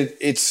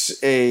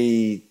 it's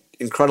a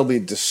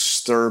incredibly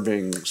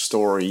disturbing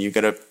story. You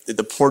get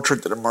the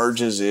portrait that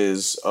emerges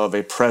is of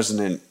a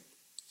president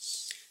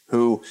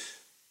who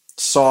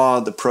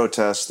saw the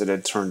protests that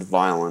had turned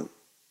violent,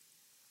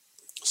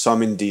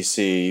 some in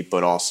D.C.,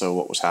 but also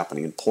what was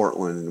happening in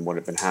Portland and what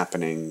had been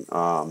happening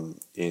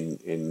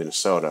in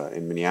Minnesota,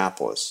 in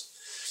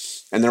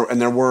Minneapolis, and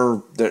there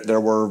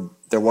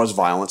was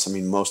violence. I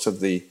mean,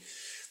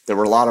 there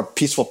were a lot of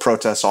peaceful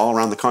protests all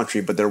around the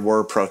country, but there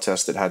were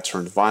protests that had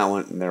turned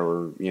violent, and there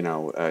were,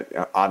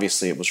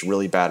 obviously it was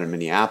really bad in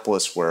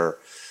Minneapolis, where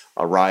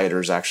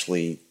rioters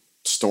actually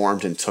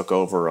stormed and took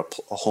over a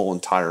whole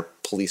entire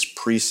police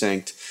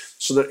precinct.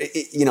 So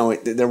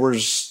there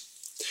was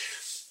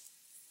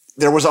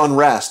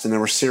unrest, and there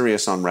was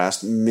serious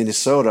unrest.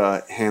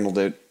 Minnesota handled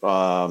it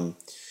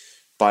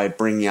by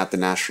bringing out the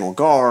National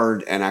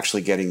Guard and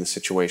actually getting the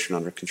situation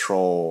under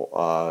control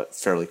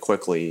fairly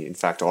quickly. In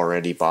fact,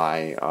 already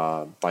by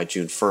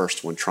June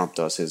 1st, when Trump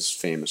does his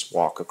famous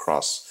walk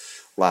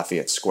across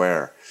Lafayette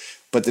Square.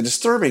 But the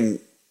disturbing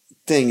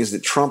thing is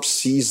that Trump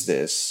sees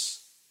this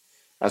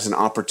as an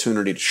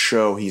opportunity to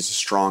show he's a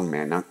strong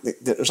man. Now,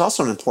 there's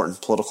also an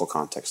important political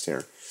context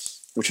here,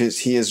 which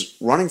is he is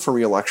running for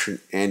re-election,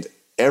 and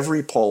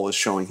every poll is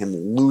showing him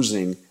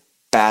losing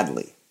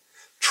badly,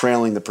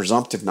 trailing the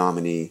presumptive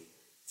nominee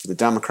for the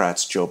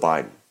Democrats, Joe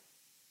Biden.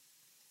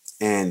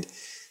 And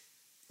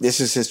this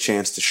is his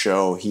chance to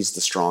show he's the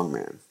strong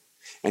man.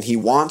 And he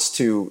wants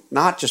to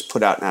not just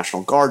put out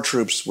National Guard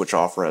troops, which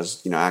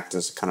act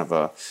as kind of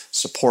a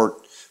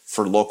support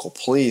for local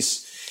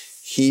police.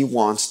 He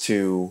wants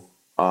to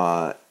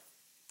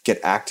get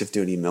active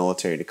duty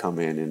military to come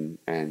in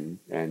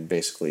and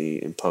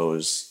basically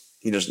impose,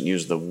 he doesn't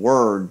use the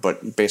word,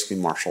 but basically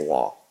martial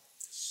law.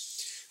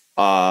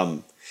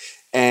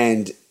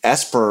 And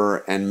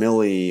Esper and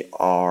Milley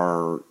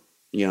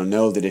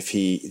know that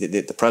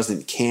that the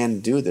president can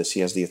do this. He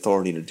has the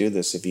authority to do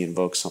this if he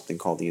invokes something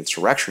called the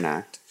Insurrection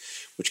Act,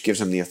 which gives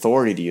him the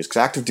authority to use,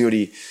 because active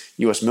duty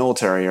U.S.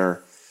 military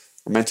are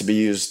meant to be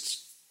used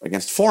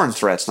against foreign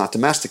threats, not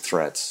domestic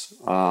threats.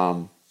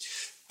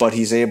 But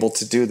he's able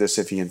to do this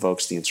if he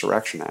invokes the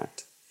Insurrection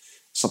Act,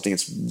 something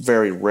that's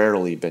very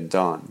rarely been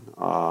done.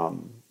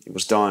 It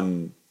was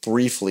done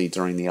briefly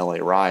during the LA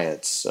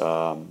riots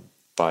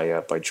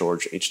by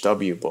George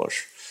H.W.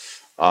 Bush,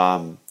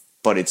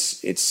 but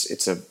it's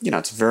a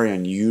very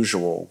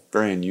unusual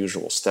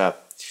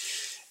step.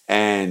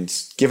 And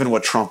given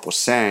what Trump was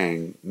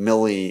saying,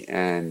 Milley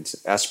and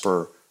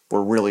Esper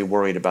were really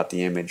worried about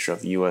the image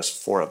of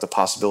the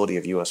possibility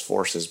of U.S.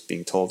 forces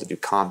being told to do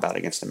combat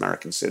against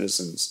American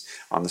citizens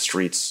on the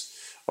streets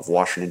of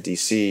Washington,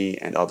 D.C.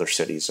 and other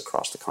cities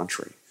across the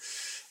country.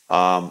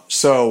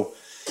 So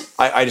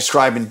I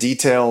describe in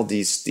detail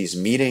these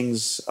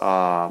meetings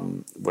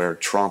where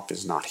Trump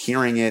is not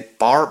hearing it.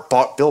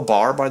 Bill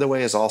Barr, by the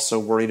way, is also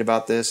worried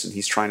about this, and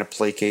he's trying to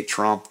placate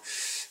Trump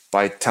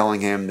by telling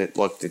him that,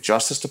 look, the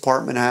Justice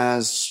Department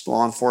has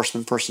law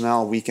enforcement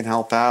personnel, we can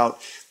help out.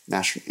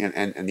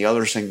 And the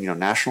others saying,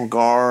 National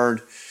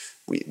Guard,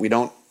 we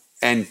don't.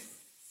 And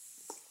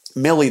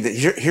Milley,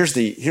 here's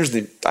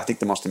the I think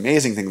the most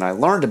amazing thing that I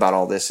learned about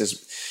all this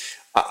is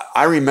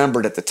I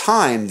remembered at the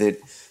time that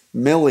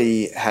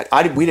Milley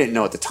we didn't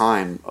know at the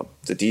time of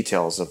the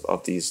details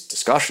of these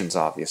discussions,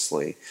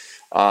 obviously,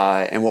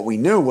 and what we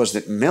knew was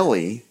that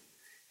Milley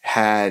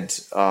had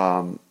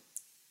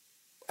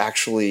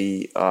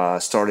actually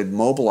started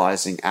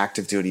mobilizing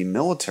active duty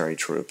military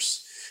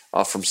troops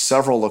from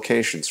several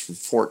locations, from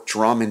Fort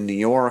Drum in New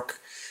York,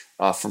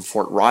 from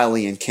Fort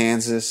Riley in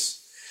Kansas.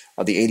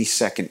 The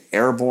 82nd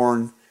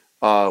Airborne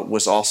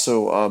was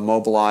also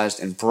mobilized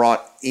and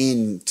brought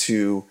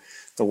into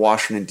the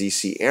Washington,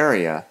 D.C.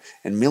 area.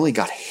 And Milley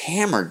got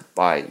hammered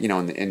by,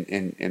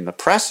 in the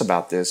press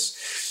about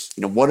this.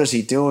 What is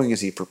he doing?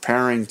 Is he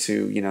preparing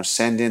to,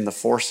 send in the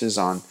forces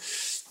on,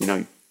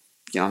 on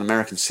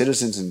American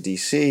citizens in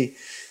D.C.?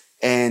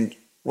 And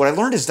what I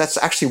learned is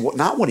that's actually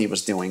not what he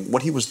was doing.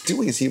 What he was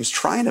doing is he was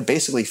trying to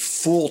basically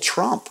fool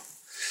Trump.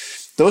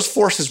 Those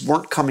forces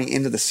weren't coming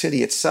into the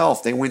city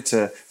itself. They went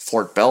to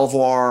Fort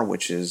Belvoir,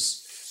 which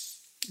is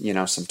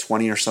some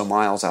 20 or so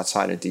miles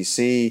outside of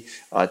D.C.,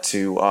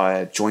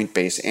 to Joint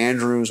Base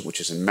Andrews, which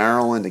is in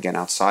Maryland, again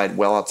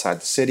well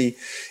outside the city,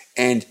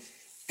 and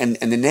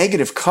the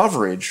negative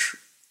coverage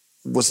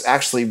was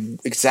actually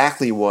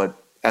exactly what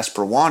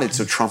Esper wanted,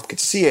 so Trump could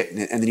see it,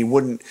 and then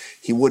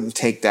he wouldn't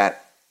take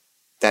that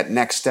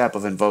next step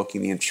of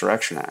invoking the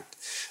Insurrection Act.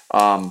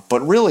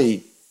 But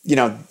really,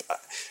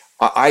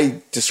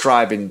 I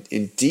describe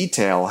in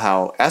detail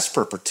how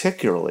Esper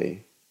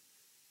particularly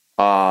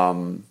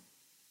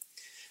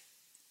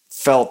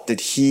felt that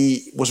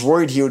he was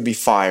worried he would be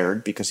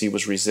fired because he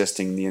was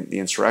resisting the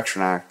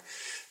Insurrection Act,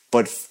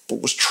 but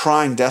was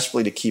trying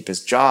desperately to keep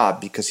his job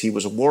because he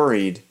was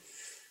worried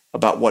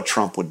about what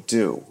Trump would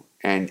do.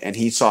 And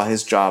he saw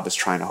his job as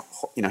trying to,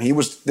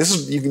 this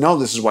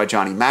is why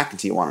Johnny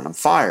McEntee wanted him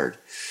fired,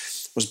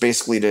 was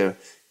basically to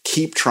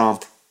keep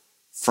Trump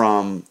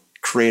from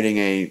creating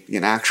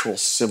an actual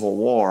civil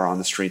war on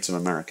the streets of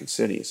American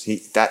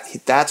cities.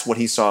 That's what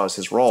he saw as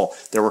his role.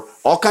 There were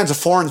all kinds of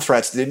foreign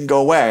threats that didn't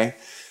go away,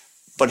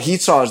 but he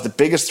saw as the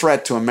biggest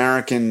threat to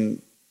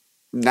American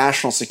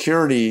national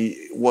security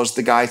was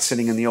the guy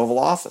sitting in the Oval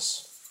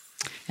Office.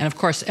 And of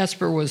course,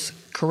 Esper was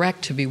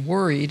correct to be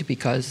worried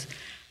because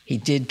he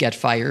did get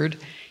fired,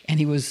 and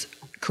he was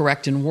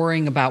correct in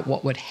worrying about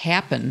what would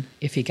happen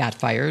if he got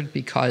fired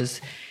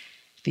because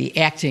the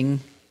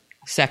acting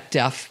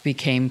SecDef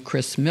became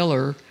Chris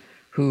Miller,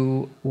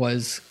 who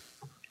was,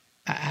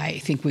 I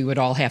think we would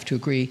all have to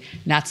agree,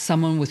 not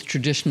someone with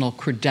traditional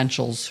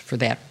credentials for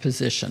that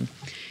position,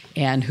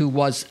 and who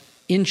was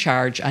in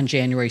charge on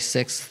January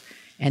 6th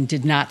and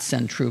did not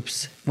send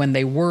troops when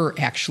they were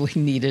actually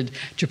needed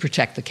to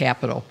protect the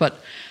Capitol. But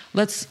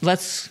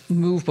let's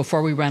move,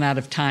 before we run out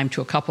of time,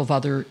 to a couple of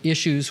other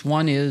issues.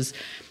 One is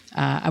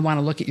I want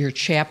to look at your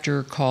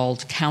chapter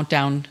called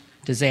Countdown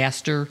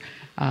Disaster,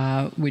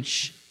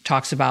 which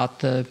talks about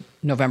the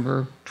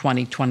November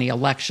 2020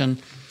 election,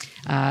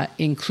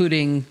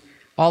 including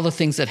all the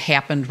things that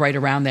happened right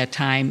around that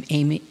time.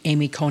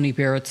 Amy Coney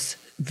Barrett's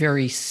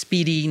very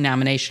speedy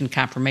nomination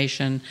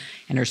confirmation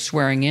and her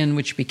swearing in,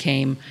 which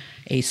became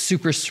a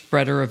super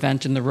spreader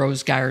event in the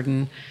Rose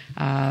Garden.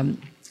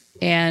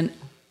 And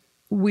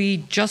we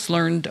just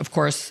learned, of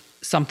course,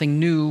 something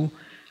new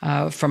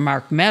from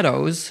Mark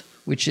Meadows,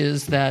 which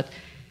is that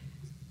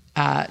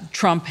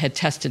Trump had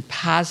tested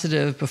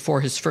positive before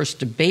his first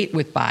debate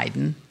with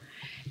Biden.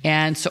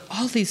 And so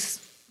all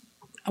these,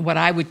 what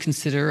I would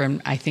consider,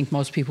 and I think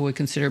most people would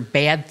consider,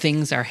 bad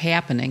things are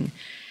happening.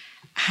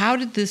 How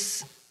did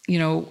this,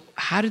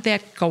 how did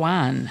that go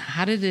on?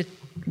 How did it,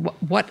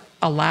 what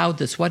allowed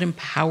this? What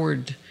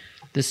empowered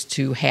this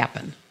to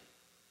happen?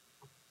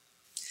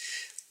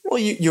 Well,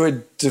 you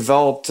had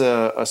developed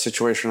a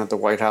situation at the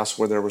White House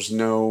where there was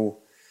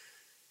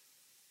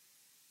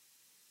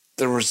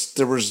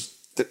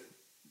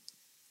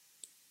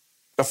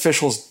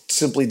officials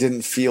simply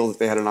didn't feel that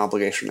they had an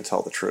obligation to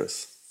tell the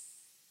truth.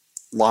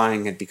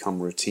 Lying had become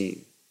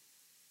routine.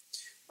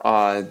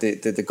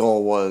 The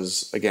goal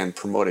was, again,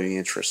 promoting the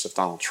interests of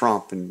Donald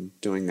Trump and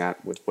doing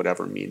that with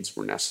whatever means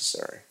were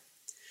necessary.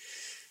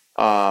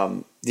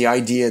 The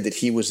idea that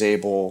he was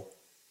able,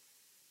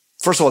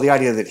 first of all, the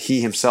idea that he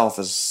himself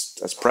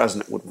as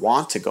president would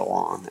want to go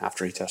on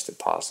after he tested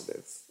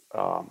positive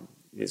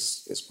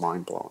is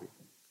mind-blowing.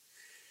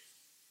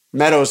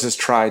 Meadows has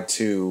tried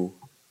to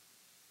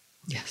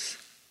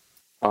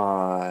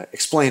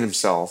explain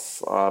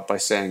himself by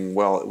saying,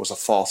 well, it was a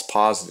false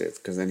positive,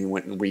 because then he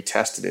went and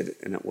retested it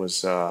and it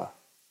was and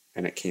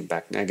it came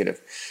back negative.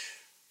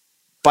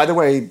 By the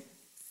way,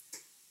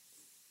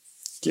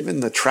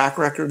 given the track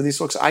record of these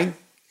folks, I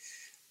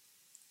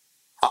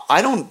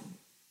won't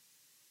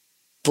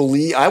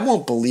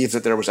believe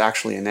that there was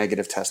actually a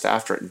negative test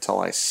after it until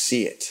I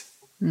see it.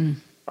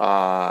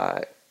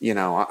 I'd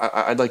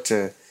like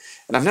to,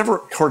 and I've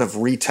never heard of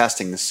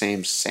retesting the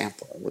same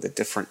sample with a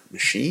different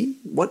machine.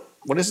 What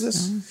is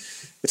this?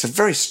 It's a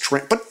very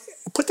strange, but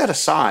put that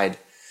aside.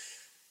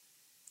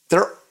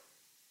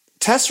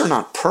 Tests are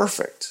not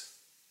perfect,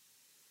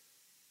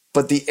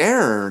 but the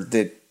error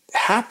that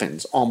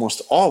happens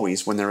almost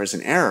always when there is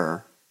an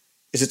error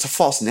is it's a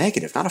false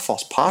negative, not a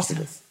false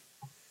positive.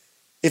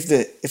 If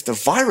the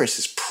virus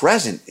is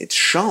present, it's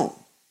shown.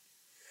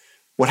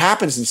 What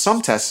happens in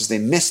some tests is they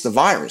miss the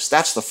virus.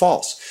 That's the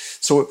false.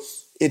 So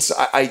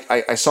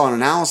I saw an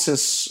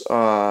analysis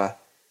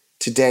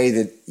today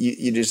that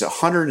it is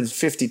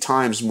 150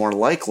 times more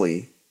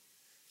likely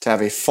to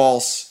have a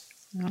false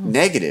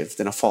negative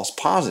than a false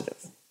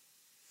positive.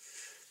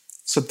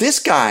 So this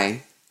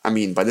guy,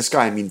 by this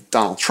guy I mean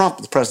Donald Trump,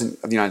 the president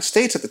of the United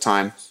States at the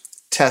time,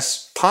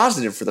 tests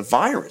positive for the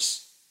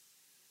virus.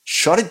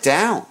 Shut it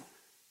down.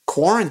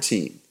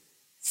 Quarantine.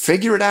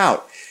 Figure it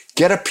out.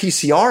 Get a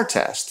PCR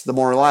test, the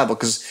more reliable,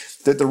 because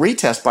the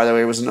retest, by the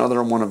way, was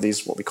another one of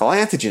these what we call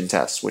antigen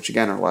tests, which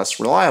again are less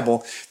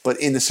reliable, but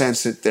in the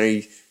sense that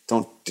they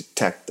don't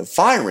detect the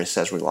virus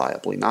as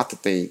reliably, not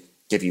that they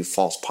give you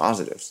false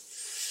positives.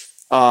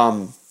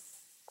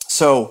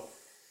 So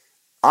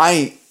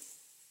I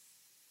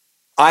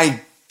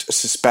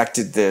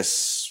suspected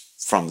this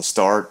from the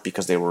start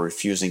because they were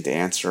refusing to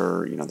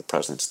answer. The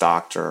president's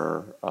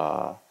doctor,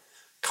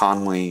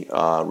 Conley,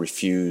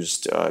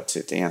 refused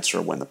to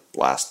answer when the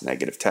last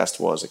negative test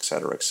was, et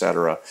cetera, et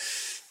cetera.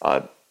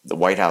 The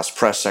White House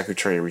press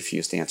secretary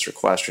refused to answer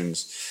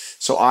questions.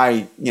 So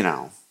I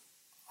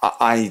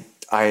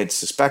had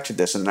suspected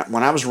this. And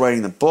when I was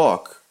writing the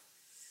book,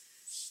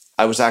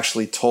 I was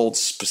actually told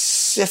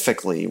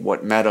specifically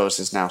what Meadows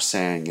is now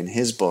saying in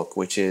his book,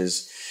 which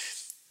is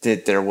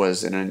that there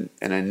was an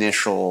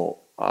initial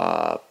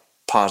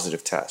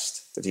positive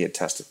test, that he had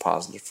tested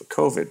positive for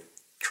COVID,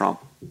 Trump.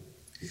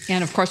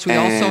 And of course, we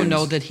also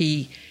know that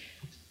he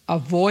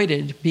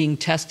avoided being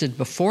tested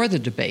before the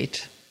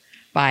debate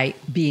by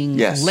being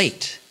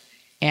late.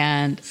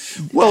 And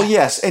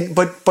yes,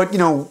 but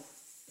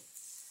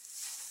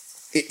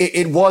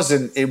it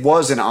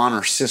was an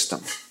honor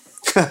system.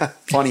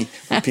 Funny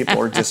when people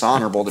are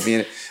dishonorable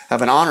to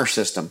have an honor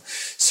system.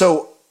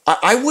 So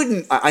I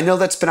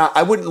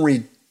wouldn't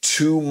read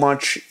too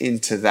much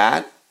into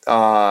that.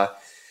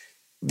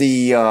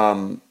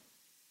 The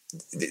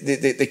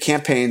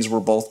campaigns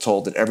were both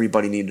told that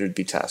everybody needed to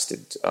be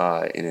tested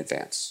in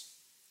advance.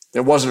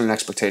 There wasn't an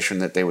expectation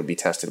that they would be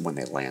tested when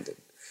they landed.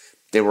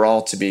 They were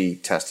all to be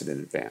tested in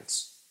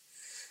advance.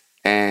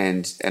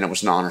 And it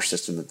was an honor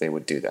system that they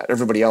would do that.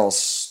 Everybody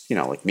else,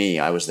 like me,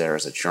 I was there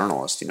as a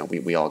journalist.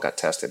 We all got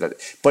tested.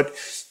 But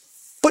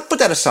put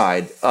that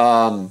aside.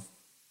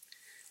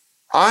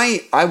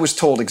 I was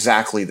told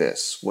exactly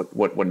this,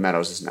 what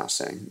Meadows is now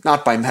saying.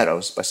 Not by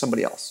Meadows, by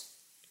somebody else,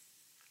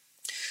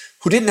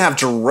 who didn't have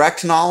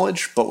direct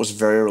knowledge, but was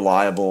very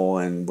reliable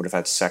and would have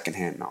had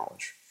secondhand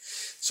knowledge.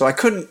 So I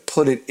couldn't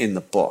put it in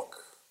the book,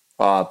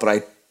 but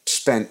I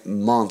spent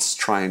months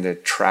trying to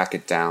track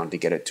it down to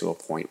get it to a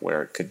point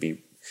where it could be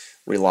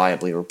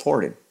reliably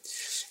reported.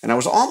 And I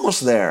was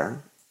almost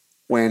there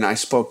when I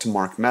spoke to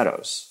Mark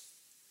Meadows.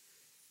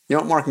 You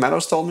know what Mark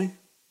Meadows told me?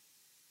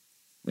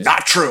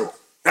 Not true.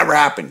 Never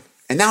happened.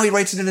 And now he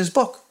writes it in his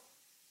book.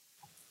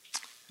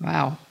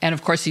 Wow. And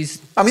of course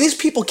these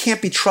people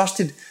can't be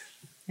trusted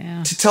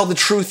to tell the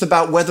truth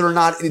about whether or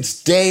not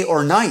it's day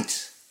or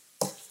night.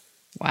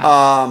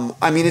 Wow.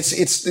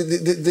 It's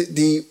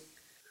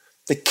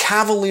the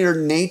cavalier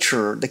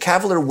nature, the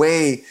cavalier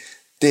way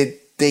that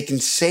they can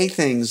say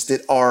things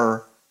that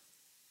are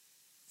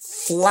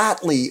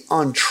flatly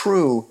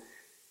untrue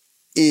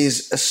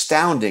is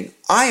astounding.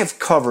 I have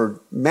covered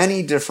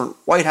many different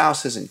White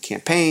Houses and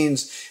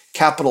campaigns,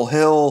 Capitol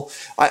Hill.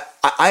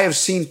 I have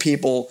seen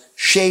people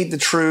shade the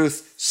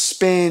truth,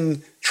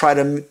 spin, try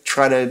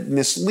to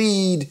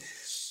mislead,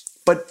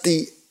 but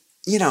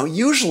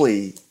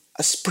usually,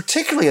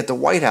 particularly at the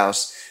White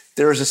House,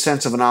 there is a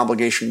sense of an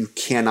obligation. You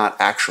cannot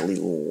actually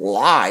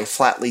lie,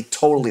 flatly,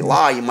 totally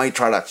lie. You might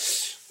try to,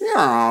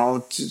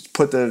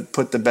 put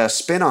the best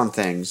spin on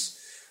things,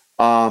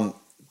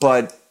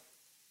 but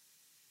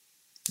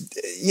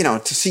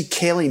to see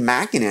Kayleigh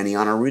McEnany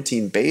on a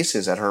routine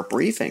basis at her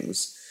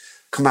briefings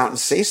come out and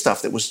say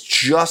stuff that was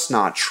just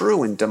not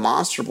true and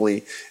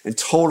demonstrably and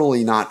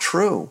totally not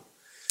true.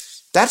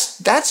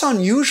 That's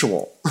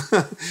unusual.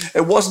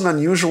 It wasn't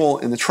unusual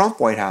in the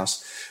Trump White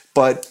House,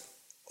 but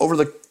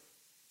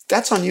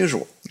that's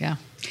unusual. Yeah.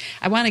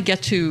 I want to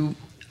get to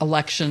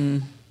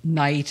election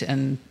night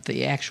and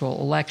the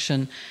actual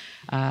election.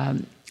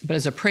 But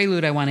as a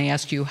prelude, I want to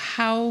ask you,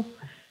 how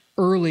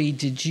early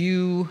did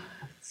you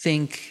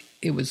think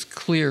it was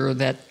clear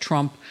that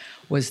Trump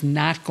was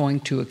not going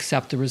to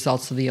accept the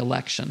results of the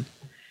election?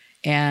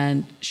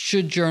 And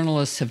should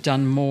journalists have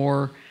done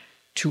more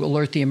to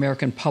alert the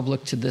American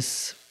public to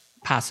this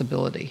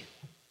possibility?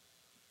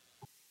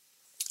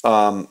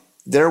 I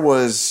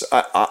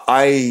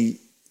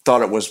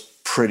thought it was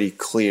pretty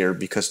clear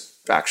because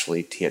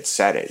actually he had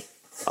said it.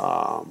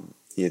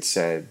 He had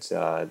said,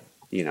 we're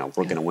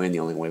going to win. The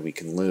only way we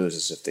can lose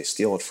is if they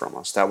steal it from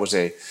us. That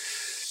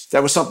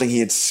was something he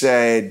had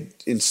said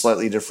in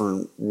slightly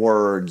different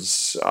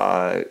words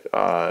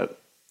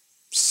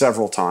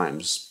several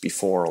times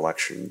before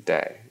Election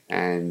Day.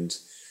 And,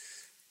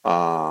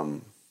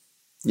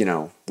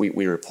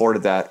 we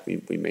reported that.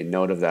 We made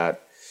note of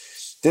that.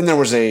 Then there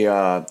was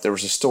a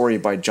story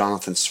by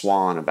Jonathan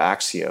Swan of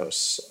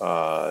Axios,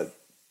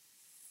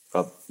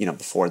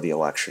 before the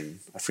election.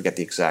 I forget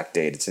the exact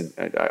date.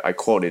 I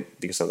quote it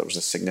because that was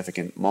a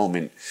significant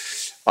moment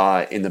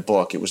in the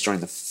book. It was during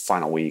the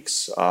final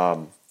weeks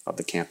of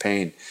the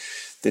campaign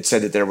that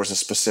said that there was a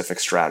specific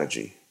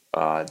strategy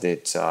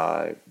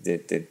that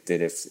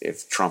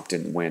if Trump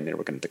didn't win, they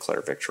were going to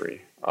declare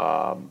victory.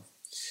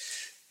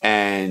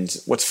 And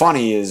what's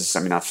funny is,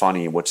 not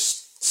funny,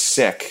 what's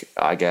sick,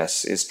 I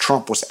guess, is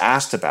Trump was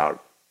asked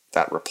about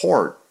that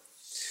report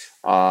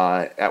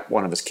at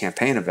one of his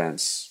campaign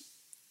events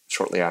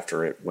shortly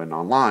after it went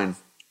online,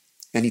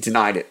 and he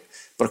denied it.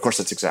 But of course,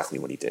 that's exactly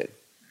what he did.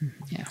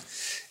 Yeah.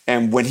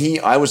 And when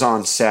I was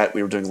on set,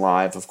 we were doing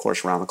live, of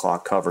course,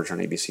 round-the-clock coverage on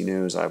ABC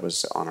News. I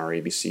was on our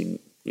ABC,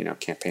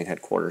 campaign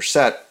headquarters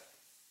set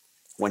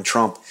when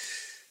Trump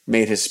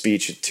made his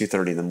speech at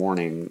 2:30 in the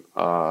morning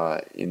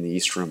in the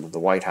East Room of the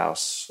White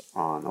House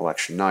on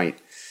election night.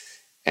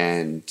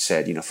 and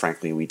said,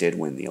 frankly, we did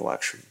win the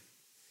election.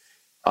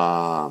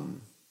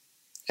 And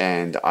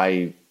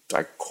I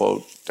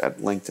quote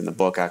at length in the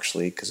book,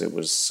 actually, because it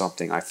was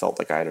something I felt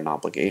like I had an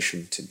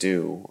obligation to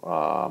do,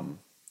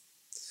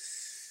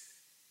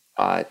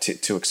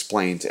 to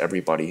explain to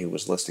everybody who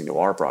was listening to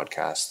our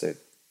broadcast that,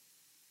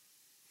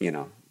 we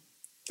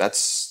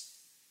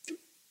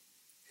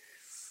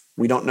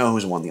don't know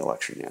who's won the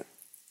election yet.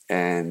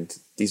 And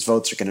these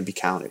votes are going to be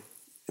counted,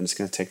 and it's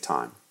going to take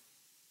time.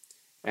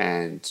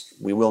 And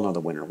we will know the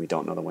winner. We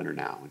don't know the winner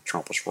now. And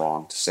Trump was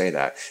wrong to say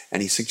that.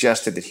 And he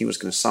suggested that he was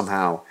going to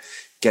somehow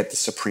get the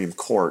Supreme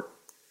Court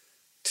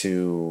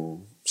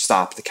to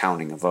stop the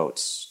counting of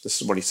votes.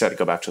 This is what he said.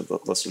 Go back to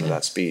listen to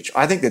that speech.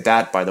 I think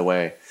that, by the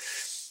way,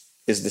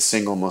 is the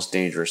single most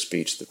dangerous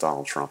speech that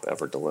Donald Trump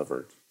ever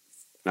delivered.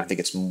 And I think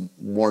it's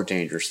more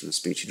dangerous than the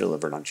speech he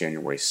delivered on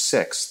January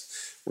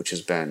 6th, which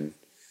has been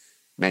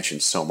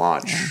mentioned so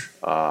much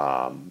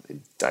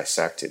and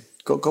dissected.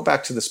 Go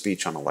back to the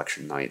speech on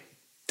election night.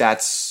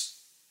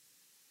 That's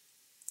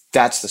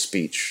the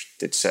speech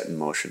that set in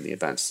motion the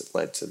events that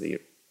led to the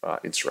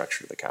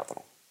insurrection of the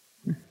Capitol.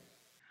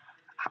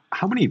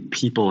 How many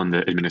people in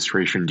the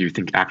administration do you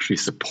think actually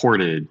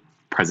supported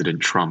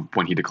President Trump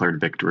when he declared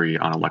victory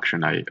on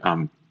election night?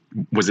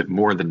 Was it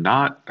more than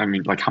not? I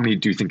mean, how many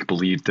do you think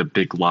believed the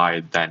big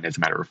lie then, as a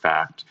matter of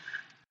fact?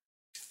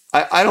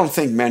 I don't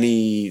think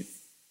many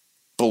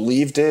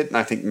believed it, and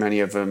I think many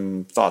of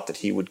them thought that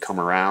he would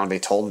come around. They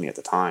told me at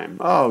the time,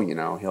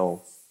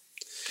 he'll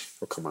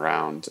come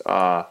around.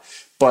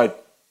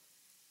 But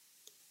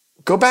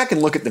go back and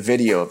look at the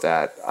video of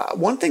that.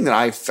 One thing that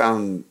I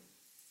found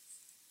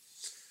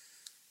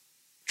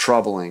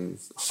troubling,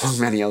 among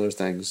many other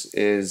things,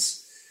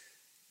 is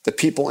the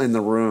people in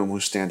the room who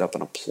stand up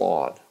and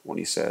applaud when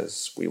he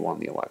says, we won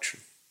the election.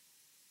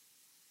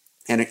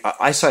 And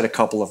I cite a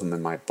couple of them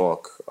in my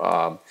book.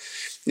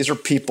 These are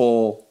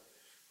people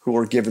who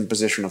were given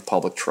position of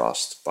public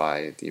trust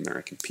by the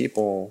American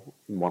people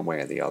in one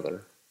way or the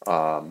other.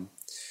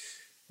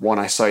 One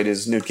I cite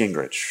is Newt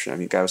Gingrich.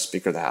 The guy was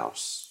Speaker of the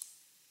House.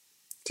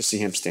 To see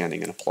him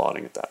standing and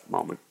applauding at that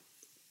moment.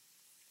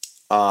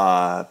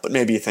 But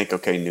maybe you think,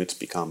 okay, Newt's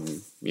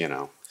become,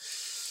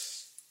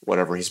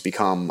 whatever he's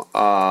become.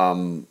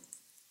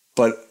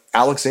 But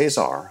Alex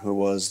Azar, who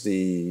was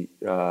the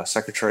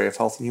Secretary of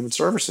Health and Human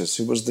Services,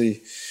 who was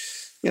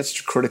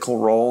such a critical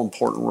role,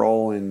 important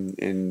role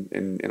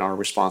in our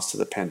response to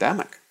the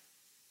pandemic.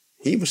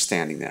 He was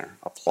standing there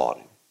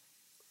applauding.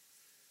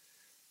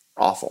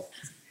 Awful.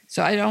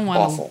 So I don't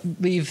want to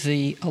leave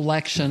the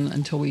election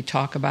until we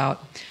talk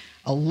about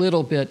a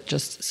little bit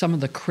just some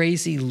of the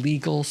crazy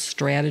legal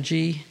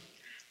strategy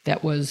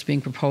that was being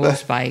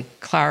proposed by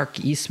Clark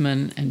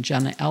Eastman and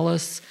Jenna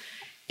Ellis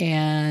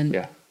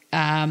and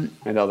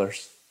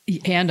others.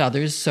 And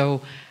others.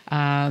 So,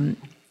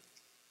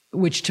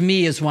 which to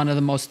me is one of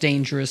the most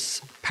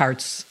dangerous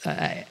parts.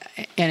 And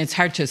it's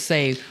hard to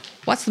say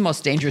what's the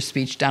most dangerous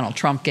speech Donald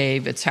Trump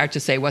gave. It's hard to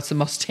say what's the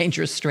most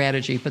dangerous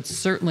strategy, but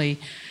certainly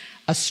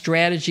a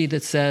strategy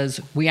that says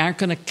we aren't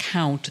going to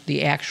count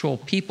the actual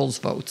people's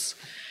votes.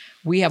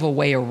 We have a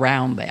way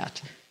around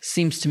that.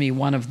 Seems to me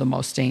one of the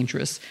most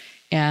dangerous.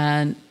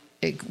 And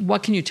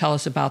what can you tell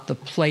us about the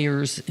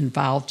players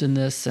involved in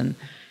this and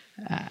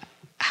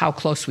how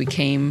close we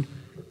came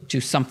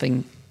to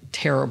something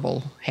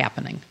terrible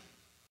happening?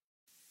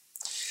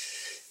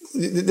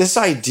 This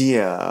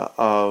idea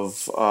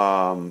of,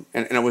 and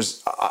it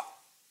was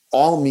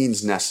all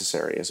means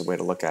necessary as a way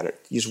to look at it,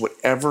 use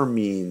whatever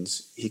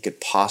means he could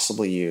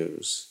possibly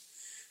use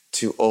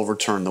to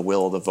overturn the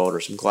will of the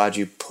voters. I'm glad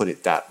you put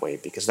it that way,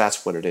 because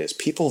that's what it is.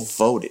 People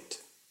voted.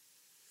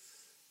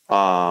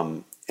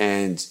 And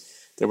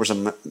there was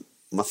a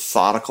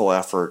methodical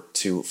effort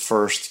to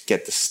first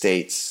get the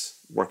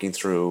states working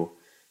through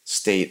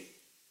state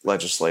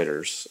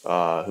legislators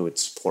who had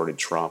supported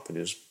Trump, and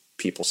whose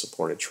people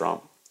supported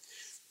Trump,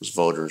 whose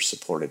voters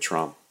supported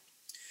Trump,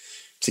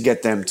 to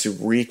get them to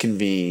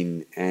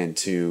reconvene and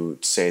to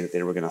say that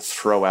they were going to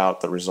throw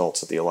out the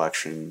results of the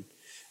election,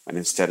 and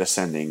instead of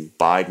sending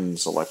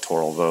Biden's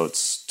electoral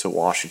votes to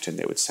Washington,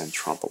 they would send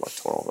Trump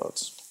electoral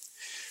votes.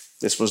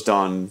 This was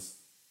done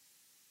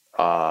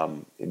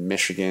in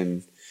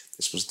Michigan.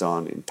 This was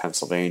done in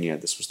Pennsylvania.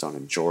 This was done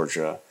in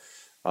Georgia.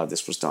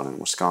 This was done in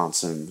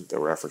Wisconsin. There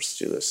were efforts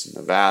to do this in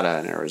Nevada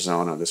and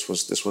Arizona. This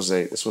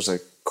was a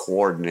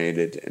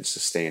coordinated and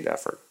sustained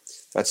effort.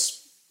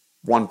 That's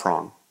one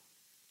prong.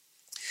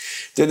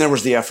 Then there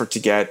was the effort to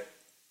get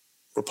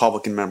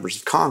Republican members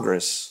of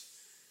Congress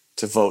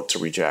to vote to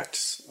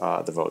reject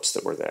the votes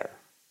that were there,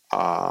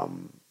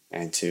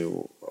 and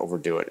to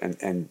overdo it.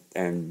 And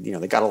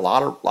they got a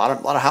lot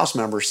of House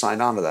members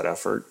signed on to that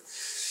effort,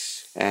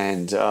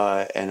 and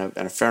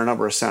a fair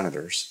number of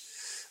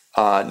senators.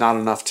 Not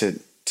enough to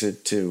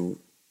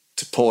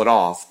pull it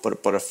off,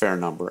 but a fair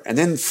number. And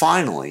then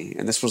finally,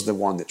 and this was the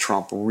one that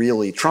Trump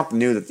knew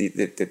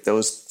that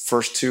those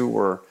first two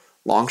were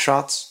long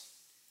shots,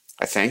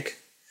 I think.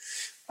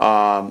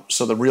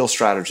 So the real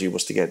strategy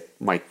was to get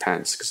Mike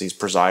Pence, because he's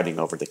presiding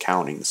over the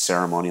counting, the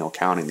ceremonial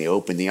counting. They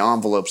open the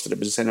envelopes that have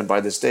been sent in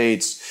by the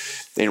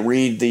states. They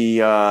read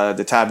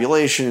the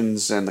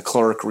tabulations, and the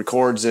clerk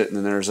records it.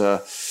 And then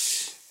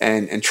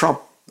and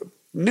Trump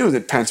knew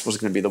that Pence was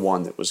going to be the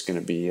one that was going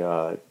to be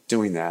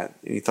doing that.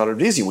 And he thought it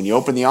was easy. When you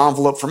open the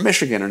envelope from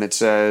Michigan and it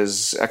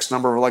says X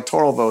number of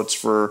electoral votes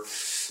for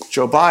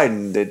Joe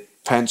Biden, that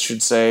Pence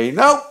should say,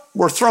 "Nope,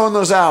 we're throwing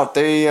those out.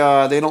 They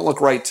don't look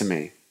right to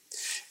me."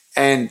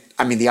 And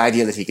I mean, the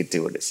idea that he could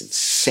do it is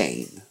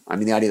insane. I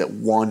mean, the idea that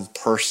one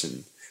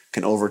person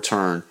can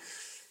overturn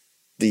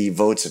the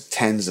votes of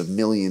tens of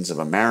millions of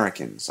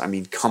Americans. I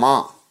mean, come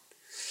on.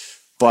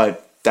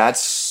 But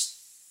that's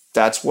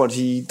what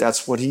he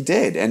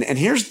did. And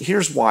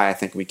here's why I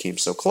think we came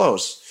so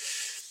close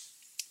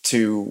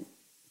to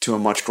a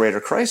much greater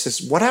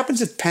crisis. What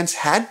happens if Pence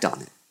had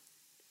done it?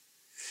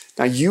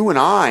 Now, you and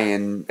I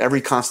and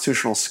every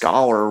constitutional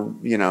scholar,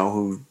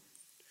 who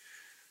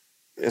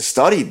has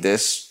studied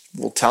this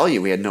will tell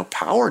you he had no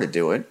power to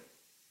do it.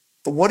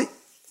 But what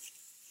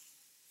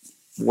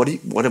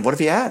if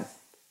he had?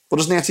 What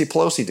does Nancy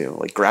Pelosi do?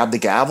 Like grab the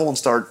gavel and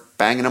start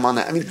banging him on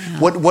that? I mean,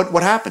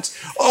 what happens?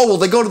 Oh, well,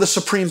 they go to the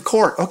Supreme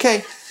Court.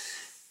 Okay,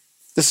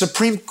 the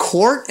Supreme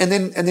Court, and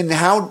then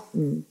how?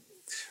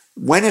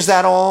 When is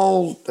that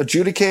all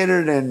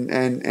adjudicated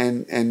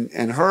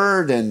and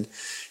heard? And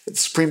the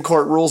Supreme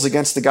Court rules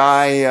against the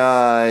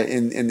guy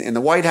in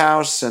the White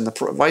House and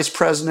the vice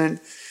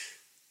president.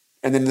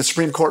 And then the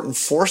Supreme Court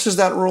enforces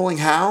that ruling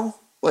how?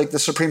 Like the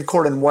Supreme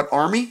Court in what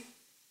army?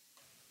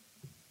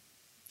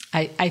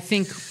 I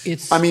think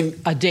it's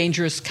a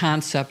dangerous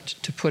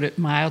concept, to put it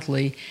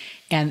mildly.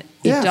 And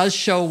it does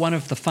show one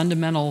of the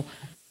fundamental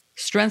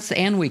strengths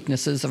and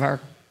weaknesses of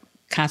our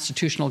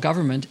constitutional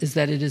government is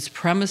that it is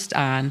premised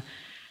on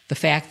the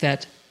fact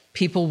that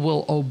people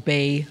will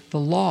obey the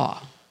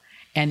law.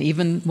 And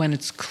even when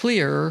it's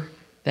clear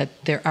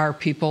that there are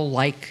people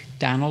like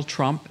Donald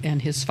Trump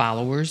and his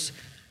followers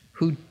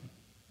who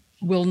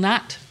will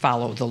not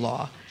follow the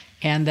law,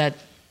 and that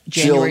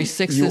January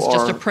 6th is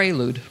just a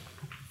prelude.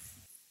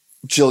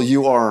 Jill,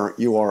 you are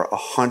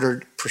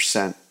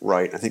 100%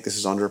 right. I think this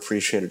is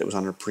underappreciated. It was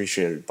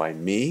underappreciated by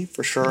me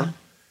for sure.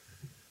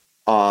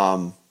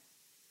 Yeah.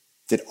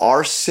 That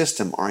our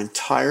system, our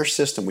entire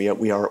system, we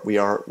are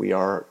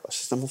a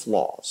system of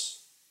laws,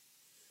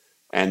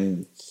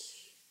 and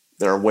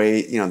there are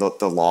ways.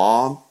 The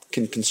law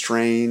can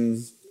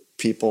constrain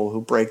people who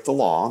break the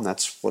law, and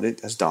that's what it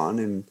has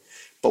done.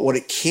 But what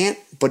it can't.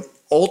 But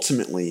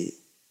ultimately,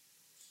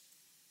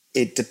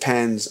 it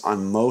depends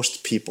on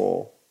most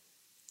people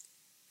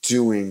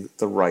doing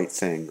the right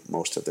thing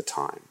most of the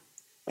time,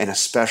 and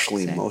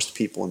especially most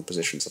people in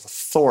positions of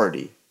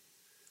authority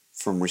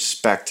from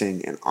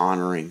respecting and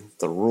honoring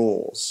the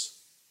rules.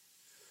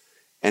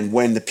 And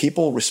when the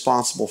people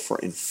responsible for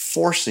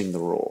enforcing the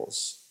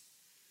rules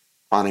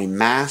on a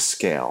mass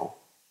scale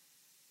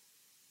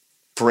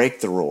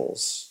break the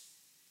rules,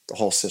 the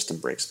whole system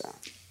breaks down.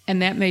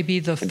 And that may be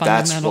the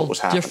fundamental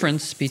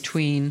difference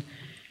between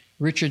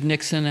Richard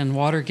Nixon and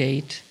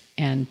Watergate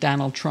and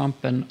Donald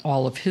Trump and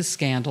all of his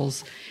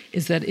scandals,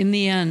 is that in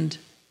the end,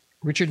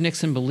 Richard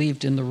Nixon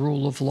believed in the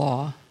rule of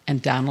law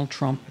and Donald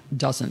Trump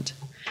doesn't.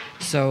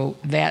 So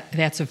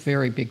that's a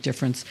very big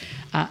difference.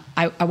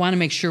 I want to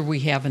make sure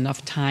we have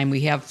enough time.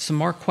 We have some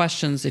more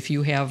questions if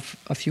you have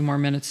a few more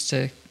minutes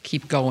to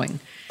keep going.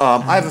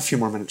 I have a few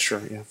more minutes,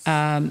 sure,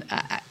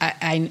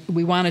 yeah.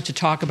 We wanted to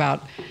talk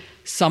about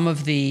some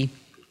of the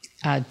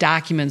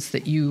documents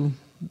that you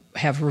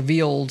have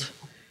revealed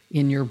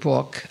in your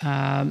book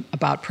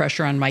about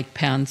pressure on Mike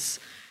Pence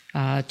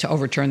to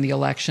overturn the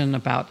election,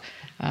 about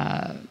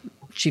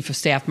Chief of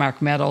Staff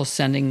Mark Meadows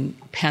sending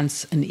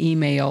Pence an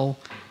email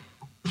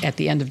at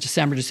the end of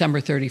December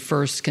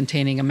 31st,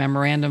 containing a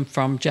memorandum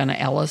from Jenna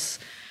Ellis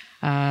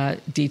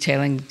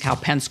detailing how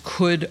Pence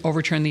could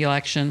overturn the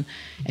election.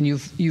 And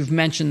you've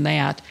mentioned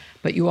that.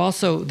 But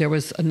there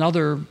was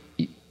another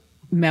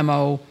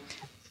memo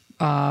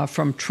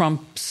from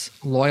Trump's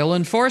loyal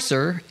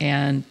enforcer,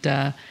 and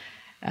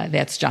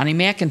that's Johnny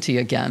McEntee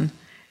again.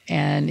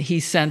 And he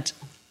sent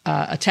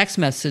a text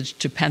message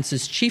to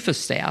Pence's chief of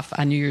staff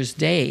on New Year's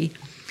Day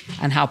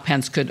on how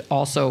Pence could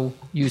also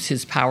use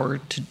his power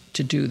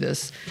to do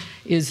this.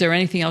 Is there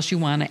anything else you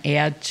want to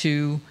add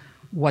to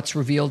what's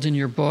revealed in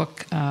your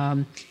book?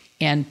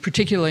 And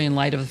particularly in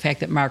light of the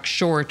fact that Mark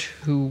Short,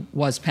 who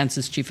was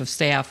Pence's chief of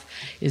staff,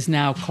 is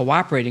now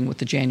cooperating with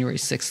the January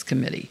 6th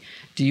committee.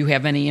 Do you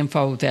have any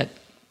info that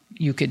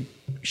you could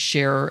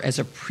share as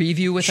a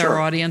preview with our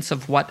audience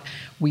of what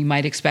we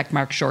might expect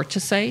Mark Short to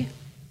say?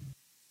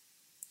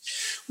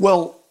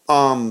 Well,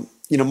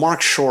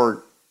 Mark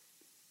Short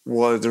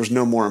there was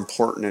no more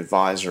important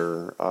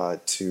advisor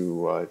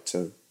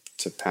to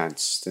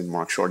Pence than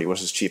Mark Short. He was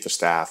his chief of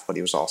staff, but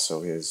he was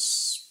also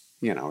his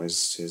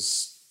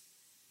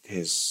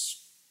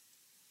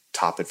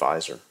top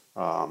advisor.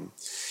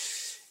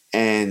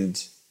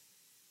 And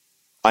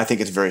I think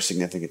it's very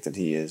significant that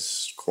he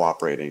is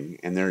cooperating.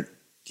 And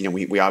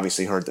we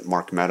obviously heard that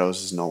Mark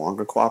Meadows is no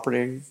longer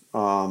cooperating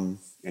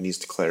and he's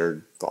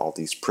declared all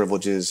these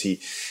privileges. He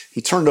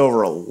turned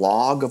over a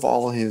log of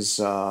all of his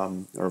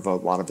or of a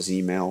lot of his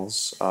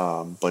emails,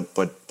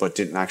 but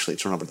didn't actually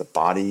turn over the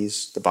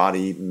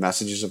body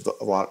messages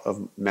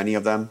of many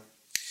of them.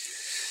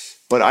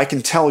 But I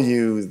can tell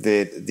you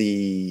that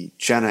the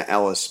Jenna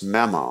Ellis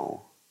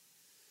memo,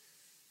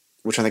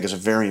 which I think is a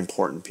very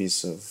important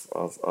piece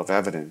of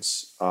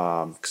evidence,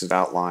 because it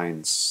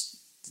outlines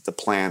the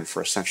plan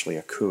for essentially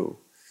a coup,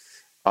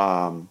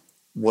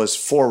 was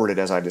forwarded,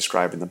 as I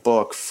described in the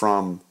book,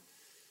 from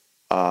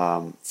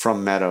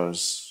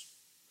Meadows'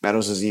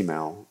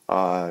 email.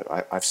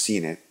 I've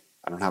seen it.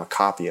 I don't have a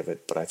copy of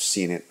it, but I've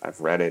seen it.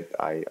 I've read it.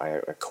 I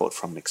quote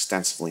from it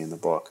extensively in the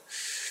book.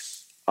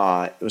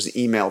 It was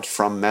emailed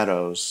from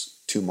Meadows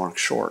to Mark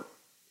Short.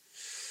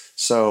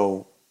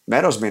 So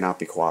Meadows may not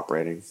be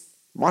cooperating.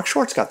 Mark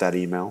Short's got that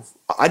email.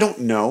 I don't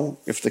know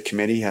if the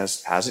committee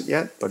has it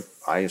yet, but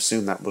I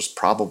assume that was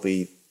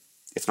probably,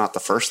 if not the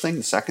first thing,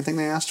 the second thing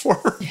they asked for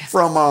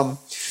from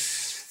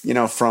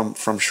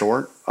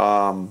Short.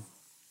 So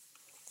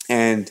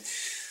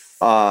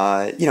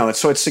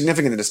it's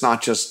significant that it's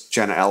not just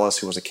Jenna Ellis,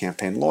 who was a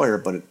campaign lawyer,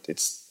 but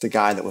it's the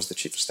guy that was the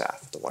chief of staff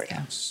at the White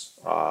House.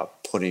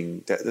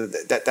 Putting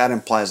that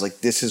implies,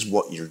 like, this is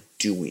what you're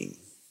doing.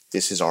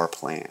 This is our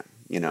plan.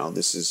 And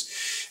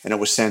it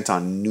was sent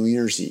on New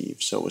Year's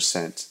Eve, so it was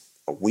sent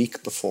a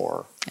week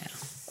before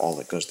all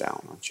that goes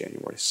down on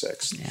January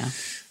 6th.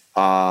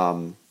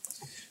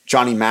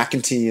 Johnny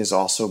McEntee has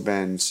also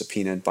been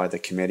subpoenaed by the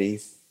committee.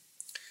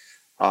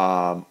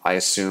 I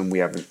assume we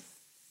haven't.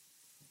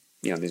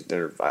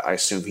 I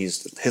assume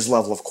his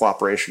level of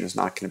cooperation is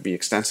not going to be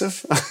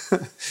extensive.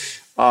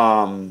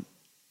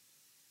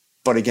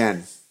 But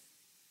again,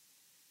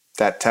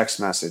 that text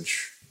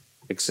message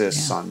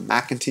exists on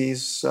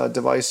McEntee's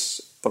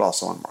device, but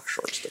also on Mark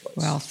Short's device.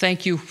 Well,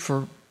 thank you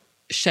for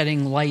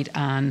shedding light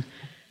on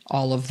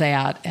all of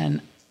that.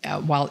 And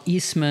while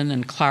Eastman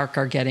and Clark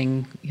are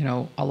getting,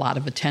 a lot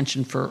of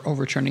attention for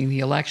overturning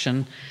the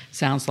election,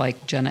 sounds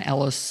like Jenna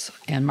Ellis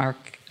and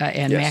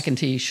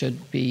McEntee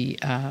should be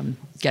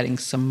getting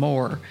some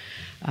more.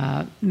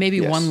 Maybe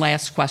one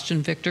last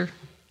question, Victor.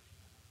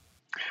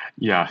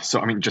 Yeah,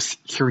 so just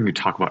hearing you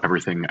talk about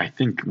everything, I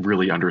think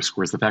really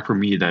underscores the fact for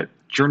me that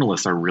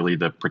journalists are really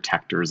the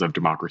protectors of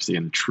democracy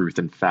and truth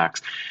and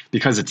facts.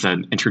 Because it's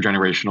an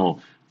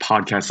intergenerational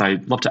podcast,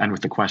 I'd love to end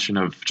with the question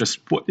of just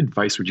what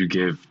advice would you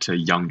give to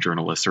young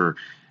journalists or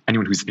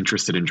anyone who's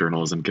interested in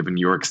journalism, given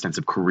your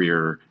extensive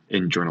career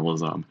in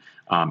journalism,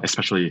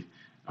 especially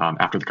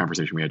after the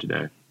conversation we had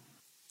today?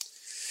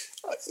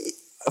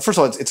 First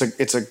of all,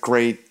 it's a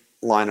great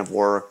line of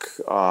work.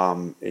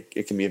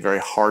 It can be a very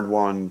hard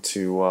one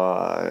to,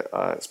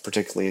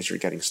 particularly as you're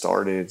getting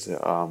started.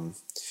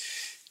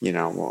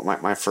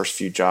 My first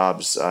few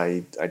jobs,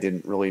 I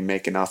didn't really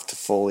make enough to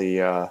fully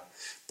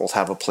both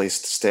have a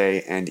place to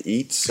stay and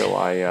eat. So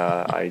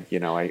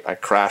I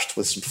crashed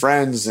with some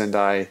friends and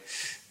I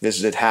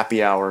visited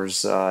happy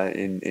hours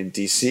in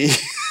DC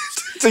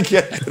to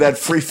get that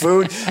free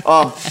food.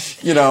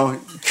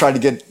 Tried to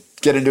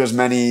get into as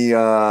many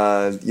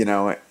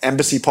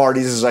embassy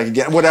parties as I could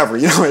get, whatever.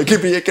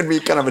 It could be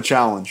kind of a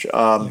challenge.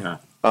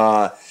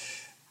 But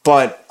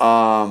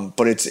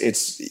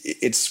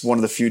it's one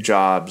of the few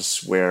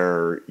jobs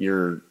where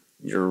your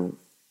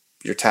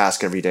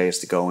task every day is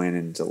to go in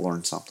and to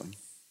learn something,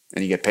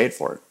 and you get paid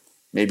for it.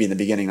 Maybe in the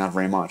beginning, not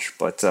very much,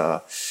 but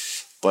so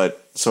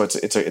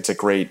it's a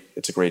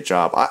great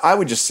job. I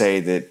would just say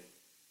that.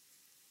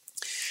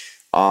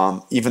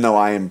 Even though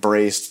I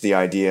embraced the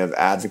idea of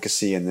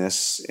advocacy in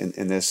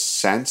this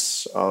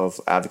sense of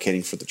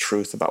advocating for the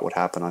truth about what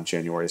happened on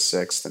January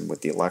 6th and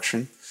with the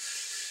election,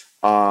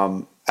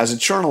 as a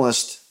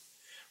journalist,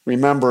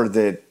 remember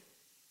that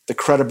the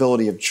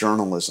credibility of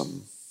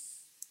journalism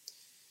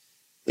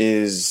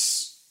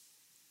is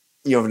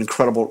you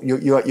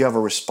have a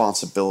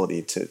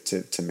responsibility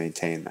to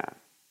maintain that,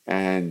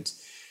 and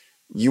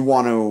you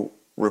want to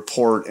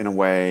report in a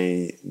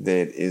way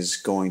that is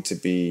going to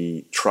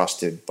be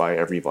trusted by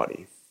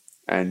everybody.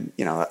 And,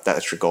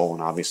 that's your goal.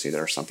 And obviously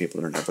there are some people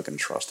that are never going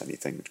to trust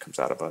anything that comes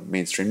out of a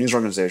mainstream news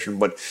organization,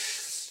 but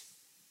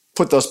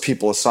put those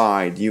people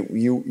aside.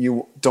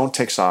 You don't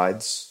take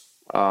sides,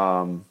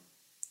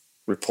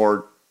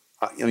 report.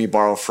 Let me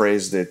borrow a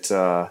phrase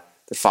that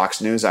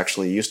Fox News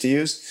actually used to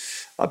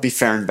use, be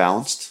fair and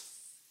balanced.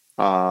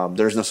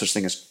 There's no such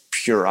thing as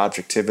pure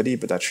objectivity,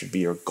 but that should be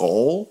your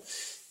goal.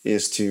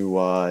 Is to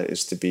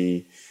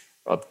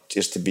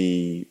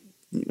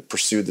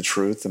pursue the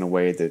truth in a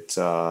way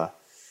that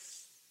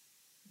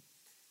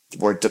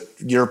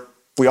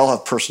we all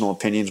have personal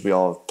opinions, we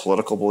all have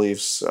political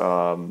beliefs,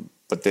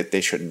 but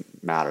they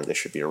shouldn't matter. They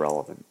should be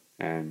irrelevant,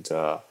 and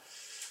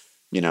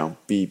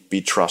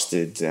be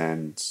trusted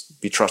and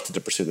be trusted to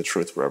pursue the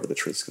truth wherever the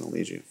truth is going to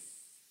lead you.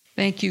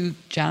 Thank you,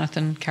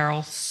 Jonathan,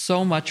 Karl,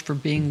 so much for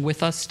being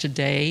with us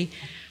today,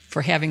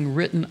 for having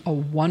written a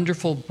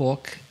wonderful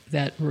book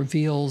that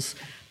reveals,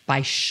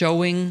 by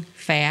showing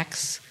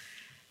facts,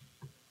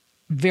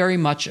 very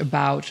much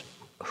about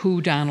who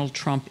Donald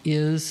Trump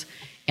is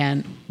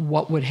and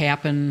what would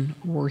happen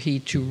were he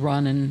to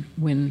run and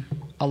win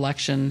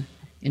election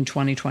in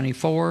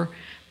 2024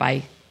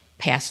 by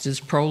past his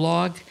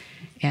prologue.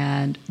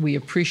 And we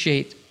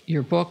appreciate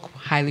your book,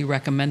 highly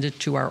recommend it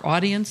to our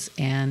audience,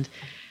 and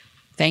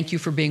thank you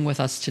for being with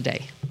us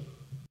today.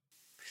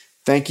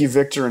 Thank you,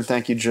 Victor, and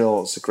thank you,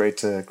 Jill. It's great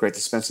to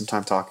spend some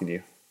time talking to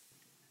you.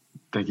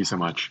 Thank you so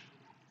much.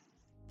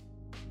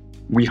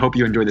 We hope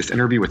you enjoyed this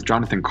interview with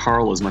Jonathan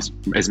Karl as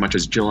much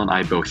as Jill and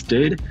I both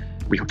did.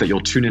 We hope that you'll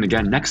tune in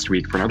again next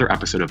week for another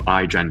episode of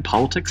iGen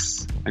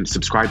Politics, and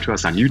subscribe to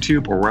us on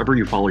YouTube or wherever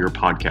you follow your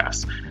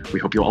podcasts. We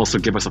hope you'll also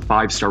give us a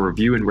 5-star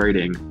review and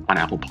rating on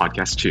Apple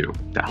Podcasts too.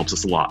 That helps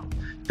us a lot.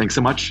 Thanks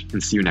so much,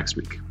 and see you next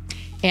week.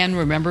 And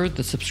remember,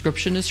 the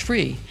subscription is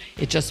free.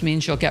 It just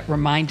means you'll get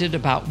reminded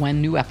about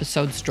when new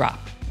episodes drop.